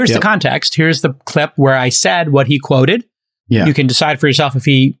 here's the context. Here's the clip where I said what he quoted. Yeah. You can decide for yourself if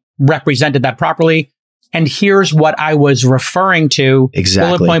he represented that properly. And here's what I was referring to.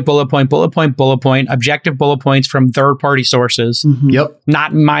 Exactly. Bullet point, objective bullet points from third-party sources. Yep.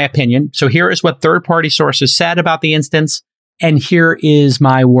 Not in my opinion. So here is what third-party sources said about the instance. And here is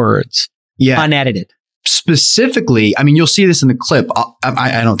my words. Yeah. Unedited. Specifically, I mean, you'll see this in the clip.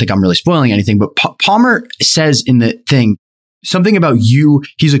 I don't think I'm really spoiling anything, but Palmer says in the thing something about you.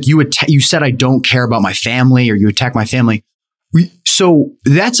 He's like, you said I don't care about my family, or you attack my family. So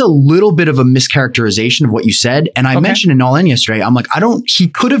that's a little bit of a mischaracterization of what you said. And I mentioned in All In yesterday, I'm like, he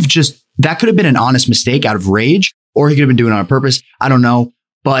could have that could have been an honest mistake out of rage, or he could have been doing it on purpose. I don't know.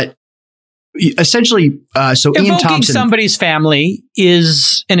 But essentially, so Ian Thompson. Evoking somebody's family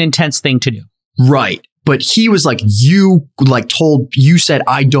is an intense thing to do. Right. But he was like, you said,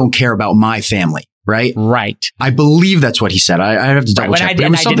 I don't care about my family. right? Right. I believe that's what he said. I have to double check. I did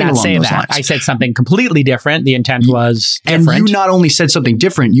not say that. Lines. I said something completely different. The intent was different. And you not only said something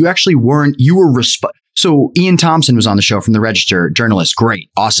different, you actually weren't, you were So Ian Thompson was on the show from the Register, journalist. Great.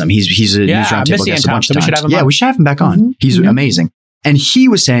 Awesome. He's a News Roundtable guest a bunch of times. We should have him back on. Mm-hmm. He's amazing. And he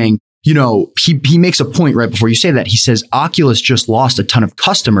was saying, you know, he makes a point right before you say that. He says Oculus just lost a ton of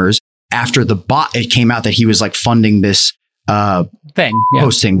customers after it came out that he was like funding this thing,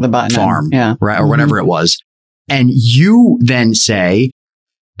 hosting the farm, right, or whatever it was. And you then say,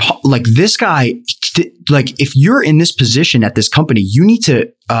 like, this guy, like, if you're in this position at this company, you need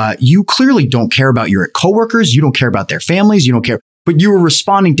to, you clearly don't care about your coworkers, you don't care about their families, you don't care, but you were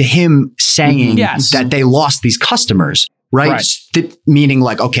responding to him saying that they lost these customers. Right. Meaning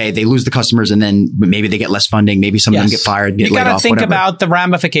like, okay, they lose the customers and then maybe they get less funding. Maybe some of them get fired, get laid off. You got to think about the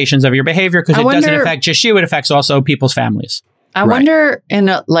ramifications of your behavior because it doesn't affect just you. It affects also people's families. I wonder in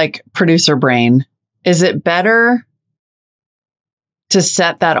a, like producer brain, is it better to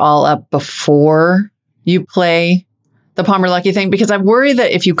set that all up before you play the Palmer Luckey thing? Because I worry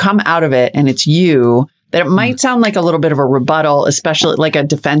that if you come out of it and it's you, that it might sound like a little bit of a rebuttal, especially like a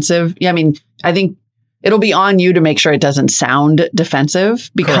defensive. I mean, I think it'll be on you to make sure it doesn't sound defensive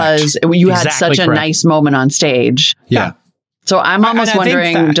because you had such a nice moment on stage. Yeah. So I'm almost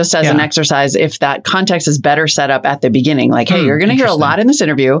wondering, just as an exercise, if that context is better set up at the beginning. Like, hey, you're going to hear a lot in this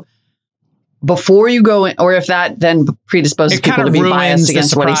interview before you go in, or if that then predisposes people to be biased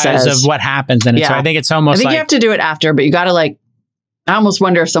against what he says. Of what happens in it. So I think it's almost you have to do it after, but you got to I almost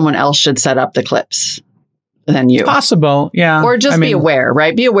wonder if someone else should set up the clips than you. It's possible, yeah. Or just be aware,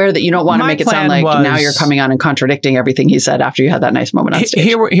 right? Be aware that you don't want to make it sound like now you're coming on and contradicting everything he said after you had that nice moment on stage.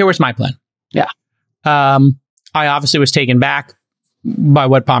 Here was my plan. Yeah. I obviously was taken back by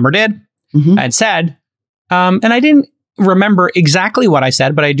what Palmer did and said. And I didn't remember exactly what I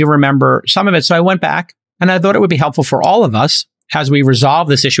said, but I do remember some of it. So I went back and I thought it would be helpful for all of us as we resolve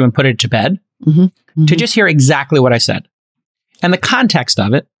this issue and put it to bed to just hear exactly what I said and the context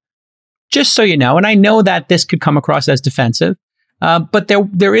of it. Just so you know, and I know that this could come across as defensive, but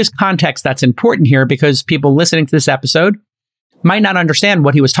there is context that's important here because people listening to this episode might not understand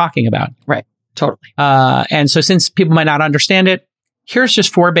what he was talking about. Right. Totally. And so since people might not understand it, here's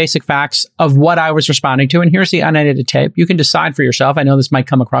just 4 basic facts of what I was responding to. And here's the unedited tape. You can decide for yourself. I know this might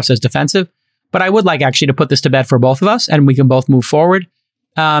come across as defensive, but I would like actually to put this to bed for both of us and we can both move forward.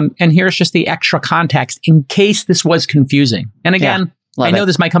 And here's just the extra context in case this was confusing. And again, I know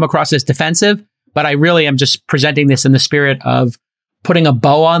this might come across as defensive, but I really am just presenting this in the spirit of putting a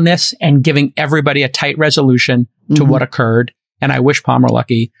bow on this and giving everybody a tight resolution to what occurred. And I wish Palmer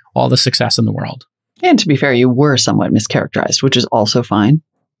Luckey all the success in the world. And to be fair, you were somewhat mischaracterized, which is also fine.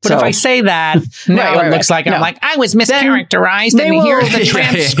 But if I say that, now it looks like I'm like, I was mischaracterized and here's the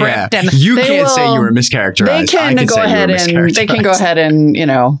transcript. And you can't say you were mischaracterized. They can go ahead and, you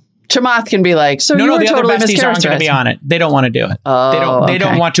know, Chamath can be like, so you were totally mischaracterized. The other besties aren't going to be on it. They don't want to do it. They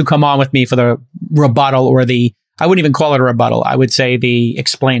don't want to come on with me for the rebuttal or I wouldn't even call it a rebuttal. I would say the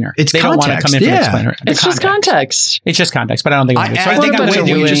explainer. It's they context. Don't want to come in for the explainer. It's just context. It's just context, but I don't think I think the way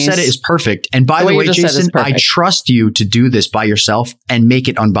you just said it is perfect. And by the way, Jason, I trust you to do this by yourself and make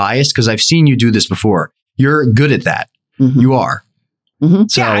it unbiased because I've seen you do this before. You're good at that. You are.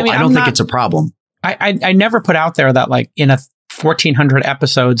 So I don't think it's a problem. I never put out there that like in 1,400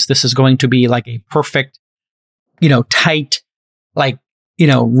 episodes, this is going to be like a perfect, tight,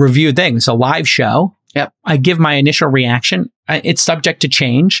 review thing. It's a live show. Yep. I give my initial reaction. It's subject to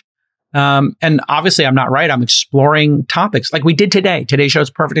change. And obviously I'm not right. I'm exploring topics like we did today. Today's show is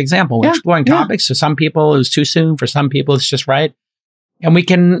a perfect example. We're exploring topics. For some people, it was too soon. For some people, it's just right. And we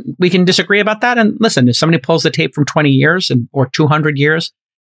can disagree about that. And listen, if somebody pulls the tape from 20 years or 200 years,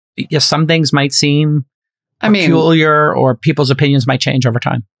 yes, some things might seem peculiar or people's opinions might change over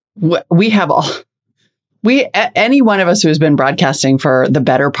time. Any one of us who has been broadcasting for the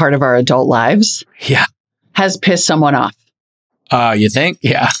better part of our adult lives has pissed someone off. You think?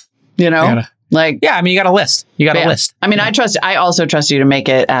 Yeah. You know, you got a list. You got a list. I mean, I also trust you to make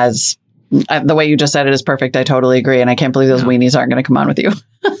it as the way you just said it is perfect. I totally agree. And I can't believe those weenies aren't going to come on with you.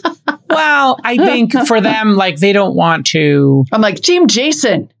 Well, I think for them, they don't want to. I'm like, Team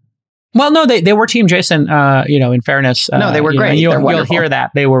Jason. Well, no, they were Team Jason. In fairness, no, they were great. You'll hear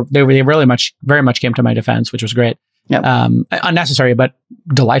that they very much came to my defense, which was great. Yep. Unnecessary, but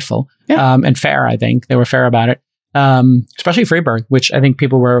delightful. Yeah. And fair. I think they were fair about it. Especially Freeberg, which I think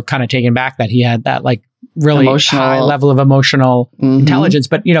people were kind of taken back that he had that really high level of emotional intelligence.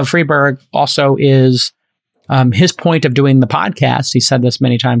 But Freeberg also is his point of doing the podcast. He said this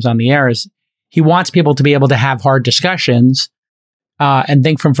many times on the air is he wants people to be able to have hard discussions. and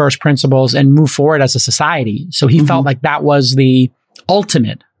think from first principles and move forward as a society. So he felt like that was the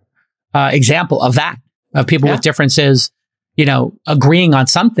ultimate example of that, of people with differences, agreeing on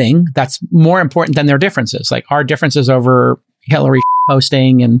something that's more important than their differences. Like our differences over Hillary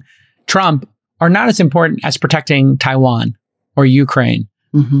posting and Trump are not as important as protecting Taiwan or Ukraine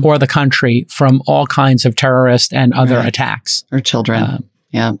or the country from all kinds of terrorist and other attacks. Or children.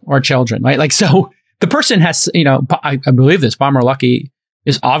 Or children, right? Like, so the person has, I believe this, Palmer Luckey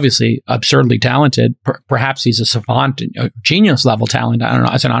is obviously absurdly talented. Perhaps he's a savant, genius level talent. I don't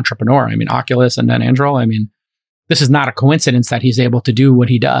know, as an entrepreneur. I mean, Oculus and then Anduril. I mean, this is not a coincidence that he's able to do what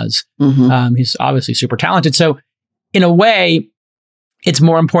he does. He's obviously super talented. So in a way, it's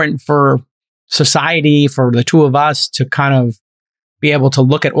more important for society, for the two of us to kind of be able to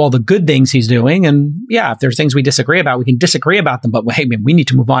look at all the good things he's doing. And if there's things we disagree about, we can disagree about them, but hey, man, we need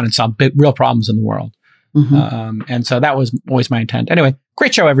to move on and solve real problems in the world. And so that was always my intent. Anyway,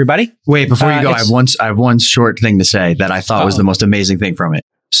 great show, everybody. Wait, before you go, I have one short thing to say that I thought was the most amazing thing from it.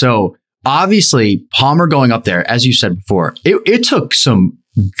 So obviously Palmer going up there, as you said before, it took some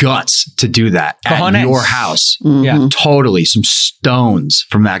guts to do that at your house. Yeah, totally. Some stones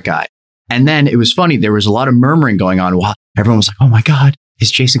from that guy. And then it was funny. There was a lot of murmuring going on while everyone was like, oh my God,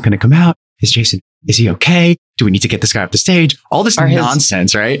 is Jason going to come out? Is he okay? Do we need to get this guy off the stage? All this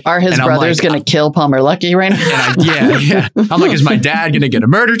nonsense, right? Are his brothers going to kill Palmer Luckey right now? Yeah. I'm like, is my dad going to get a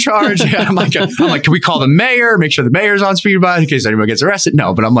murder charge? I'm like, can we call the mayor? Make sure the mayor's on speed by in case anyone gets arrested?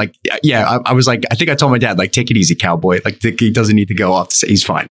 No, but I'm like, I was like, I think I told my dad, like, take it easy, cowboy. Like, he doesn't need to go off the stage. He's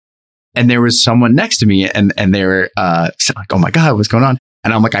fine. And there was someone next to me and they were like, oh my God, what's going on?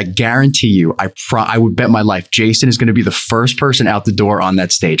 And I'm like, I guarantee you, I would bet my life, Jason is going to be the first person out the door on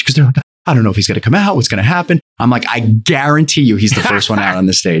that stage. Because they're like, I don't know if he's going to come out. What's going to happen? I'm like, I guarantee you he's the first one out on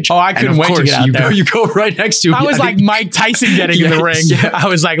the stage. I couldn't wait to get out there. You go right next to him. I was like Mike Tyson getting in the ring. Yeah. I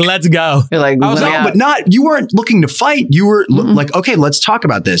was like, let's go. You're like, but you weren't looking to fight. You were like, okay, let's talk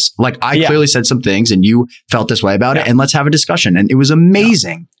about this. Like I clearly said some things and you felt this way about it and let's have a discussion. And it was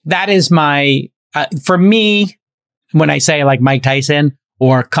amazing. That is my, for me, when I say like Mike Tyson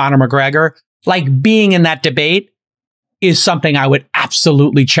or Conor McGregor, like being in that debate is something I would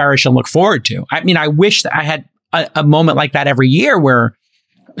absolutely cherish and look forward to. I mean, I wish that I had a moment like that every year where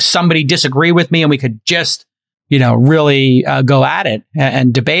somebody disagree with me and we could just, really go at it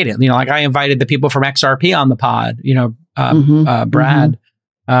and debate it. Like I invited the people from XRP on the pod, Brad.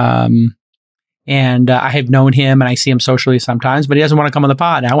 And I have known him and I see him socially sometimes, but he doesn't want to come on the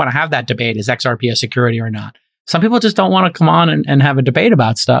pod. And I want to have that debate. Is XRP a security or not? Some people just don't want to come on and have a debate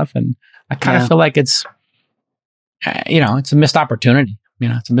about stuff. And I kind of feel like it's, it's a missed opportunity.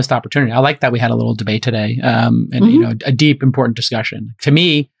 It's a missed opportunity. I like that we had a little debate today, and a deep, important discussion. To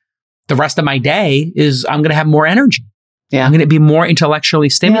me, the rest of my day is I'm going to have more energy. Yeah, I'm going to be more intellectually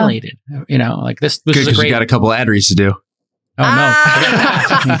stimulated. Like this good, is a great. You got a couple ad reads to do. Oh no!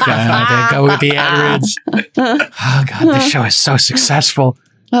 I go with the ad reads. Oh God, this show is so successful.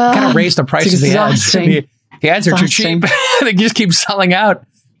 Got to raise the price of the ads. The ads are too cheap. They just keep selling out.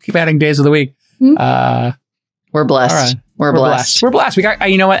 Keep adding days of the week. We're blessed. All right. We're blessed. We got,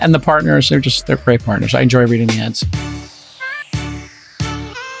 you know what? And the partners, they're great partners. I enjoy reading the ads.